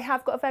 Yeah. But they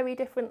have got a very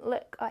different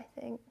look, I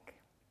think.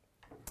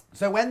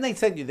 So when they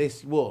sent you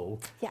this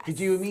wool, Yes. did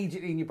you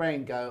immediately in your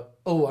brain go,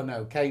 oh, I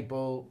know,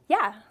 cable?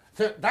 Yeah.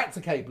 So that's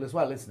a cable as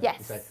well, isn't it? Yes.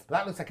 You say? But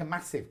that looks like a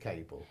massive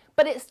cable.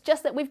 But it's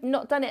just that we've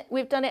not done it.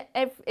 We've done it.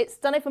 It's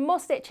done over more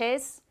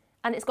stitches,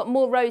 and it's got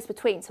more rows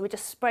between. So we're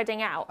just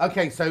spreading out.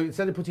 Okay, so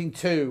instead of putting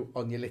 2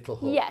 on your little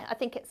hook. Yeah, I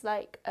think it's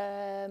like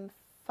 4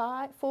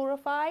 or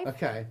 5.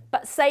 Okay.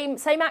 But same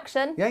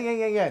action.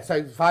 Yeah.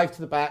 So 5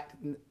 to the back,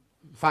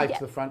 5 Yeah.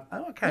 to the front.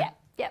 Oh, okay.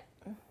 Yeah.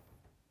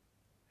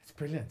 It's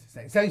brilliant,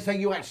 isn't it? So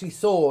you actually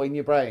saw in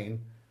your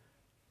brain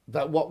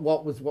that what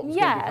was going to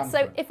Yeah. become So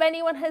from it. if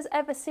anyone has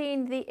ever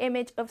seen the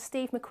image of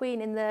Steve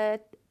McQueen in the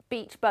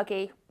beach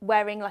buggy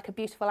wearing like a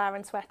beautiful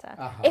Aran sweater,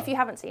 if you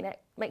haven't seen it,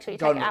 make sure you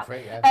Go check and it look out. for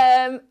it,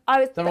 yeah.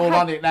 They're all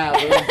on it now.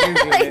 They're all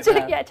Googling it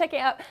now. Yeah, check it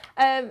out.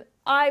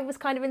 I was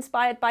kind of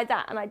inspired by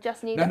that, and I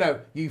just knew. No,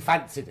 you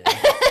fancied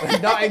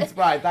it. Not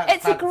inspired. That's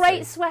It's a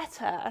great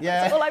sweater.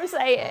 Yeah. That's all I'm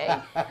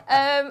saying.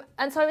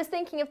 And so I was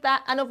thinking of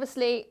that, and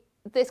obviously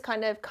this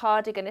kind of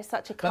cardigan is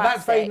such a But classic.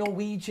 that's very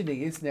Norwegian-y,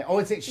 isn't it?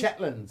 Or is it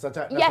Shetlands? I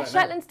don't know. Yeah,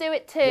 Shetlands do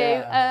it too.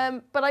 Yeah.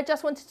 But I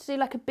just wanted to do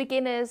like a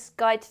beginner's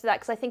guide to that,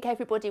 because I think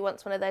everybody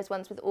wants one of those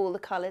ones with all the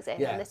colours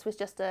in, Yeah. and this was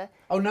just a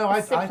I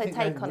simpler think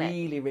take they're on it.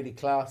 really, really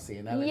classy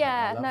and elegant.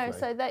 Yeah, They're no, lovely.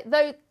 so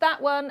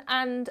that one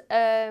and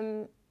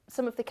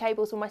some of the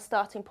cables were my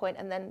starting point,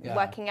 and then Yeah.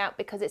 working out,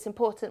 because it's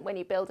important when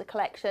you build a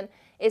collection,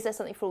 is there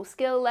something for all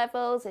skill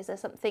levels? Is there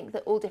something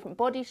that all different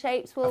body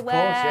shapes will Of course,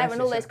 wear? yes,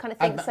 and all yes, those yes. kind of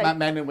things. And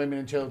men and women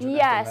and children.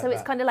 yeah, everything so like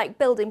it's that. kind of like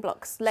building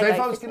blocks. So Lego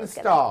if I was going to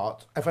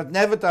start, if I'd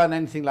never done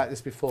anything like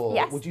this before,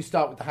 Yes. would you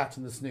start with the hat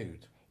and the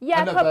snood?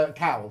 Yeah, The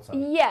cowl, sorry.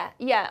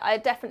 Yeah, I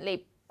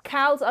definitely.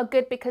 Cowls are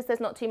good because there's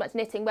not too much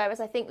knitting,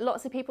 whereas I think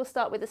lots of people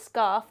start with a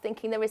scarf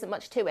thinking there isn't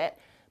much to it,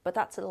 but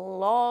that's a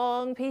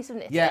long piece of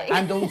knitting. Yeah,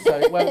 and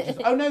also,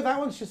 that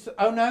one's just,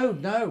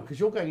 no, because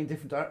you're going in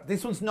different directions.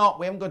 This one's not,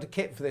 we haven't got a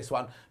kit for this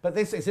one, but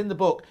this is in the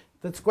book.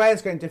 The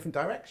squares go in different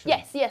directions.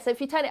 Yes, so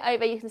if you turn it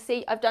over, you can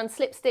see I've done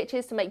slip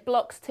stitches to make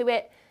blocks to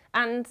it,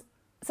 and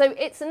so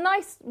it's a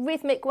nice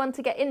rhythmic one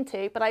to get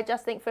into, but I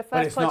just think for a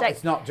first project,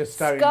 it's not just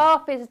sewing.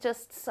 Scarf is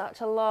just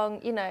such a long,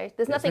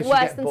 there's nothing especially worse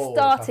get than bored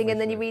starting and halfway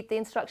then you through. read the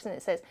instruction and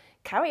it says,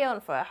 carry on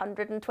for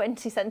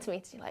 120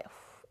 centimetres. You're like,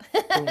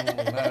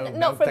 No,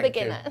 not for a thank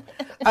you. beginner.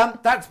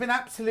 That's been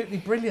absolutely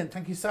brilliant.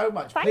 Thank you so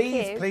much. Thank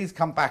you. Please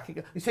come back.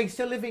 So you're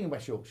still living in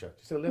West Yorkshire? Do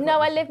you still live No,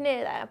 up I there? live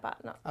near there,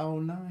 but not. Oh,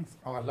 nice.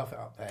 Oh, I love it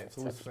up there. It's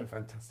always so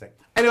fantastic.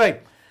 Anyway,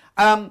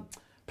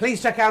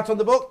 please check out on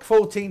the book,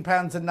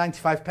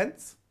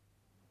 £14.95.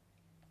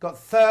 Got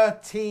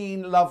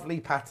 13 lovely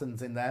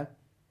patterns in there.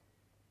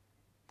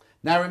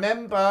 Now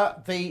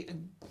remember, the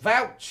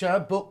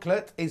voucher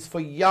booklet is for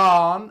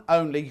yarn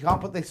only. You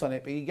can't put this on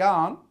it, but your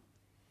yarn,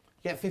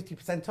 you get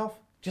 50% off.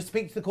 Just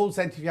speak to the call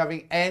centre if you're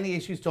having any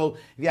issues at all.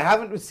 If you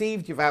haven't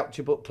received your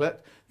voucher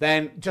booklet,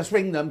 then just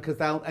ring them, because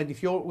and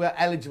if we're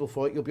eligible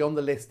for it, you'll be on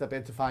the list. They'll be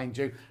able to find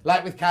you.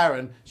 Like with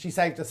Karen, she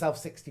saved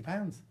herself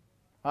 £60.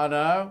 I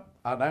know.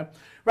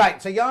 Right,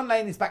 so Yarn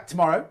Lane is back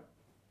tomorrow.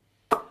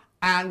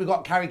 And we've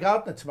got Carrie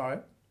Gardner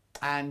tomorrow.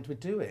 And we're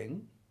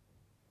doing...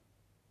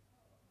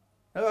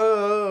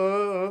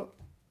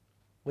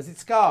 was it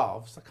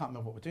scarves? I can't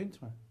remember what we're doing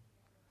tomorrow.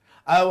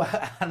 Oh,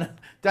 Hannah.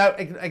 Don't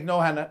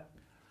ignore Hannah.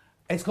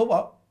 It's called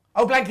what?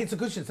 Oh, blankets and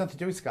cushions. Nothing to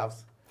do with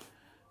scarves.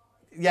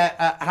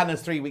 Yeah,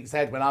 Hannah's 3 weeks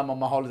ahead when I'm on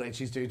my holiday and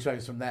she's doing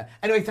shows from there.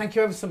 Anyway, thank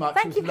you ever so much.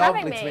 Thank It was you for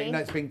having lovely to meet me. you. No,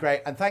 it's been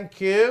great. And thank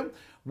you.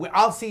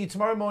 I'll see you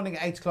tomorrow morning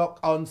at 8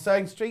 o'clock on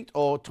Sewing Street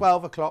or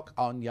 12 o'clock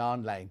on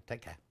Yarn Lane.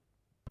 Take care.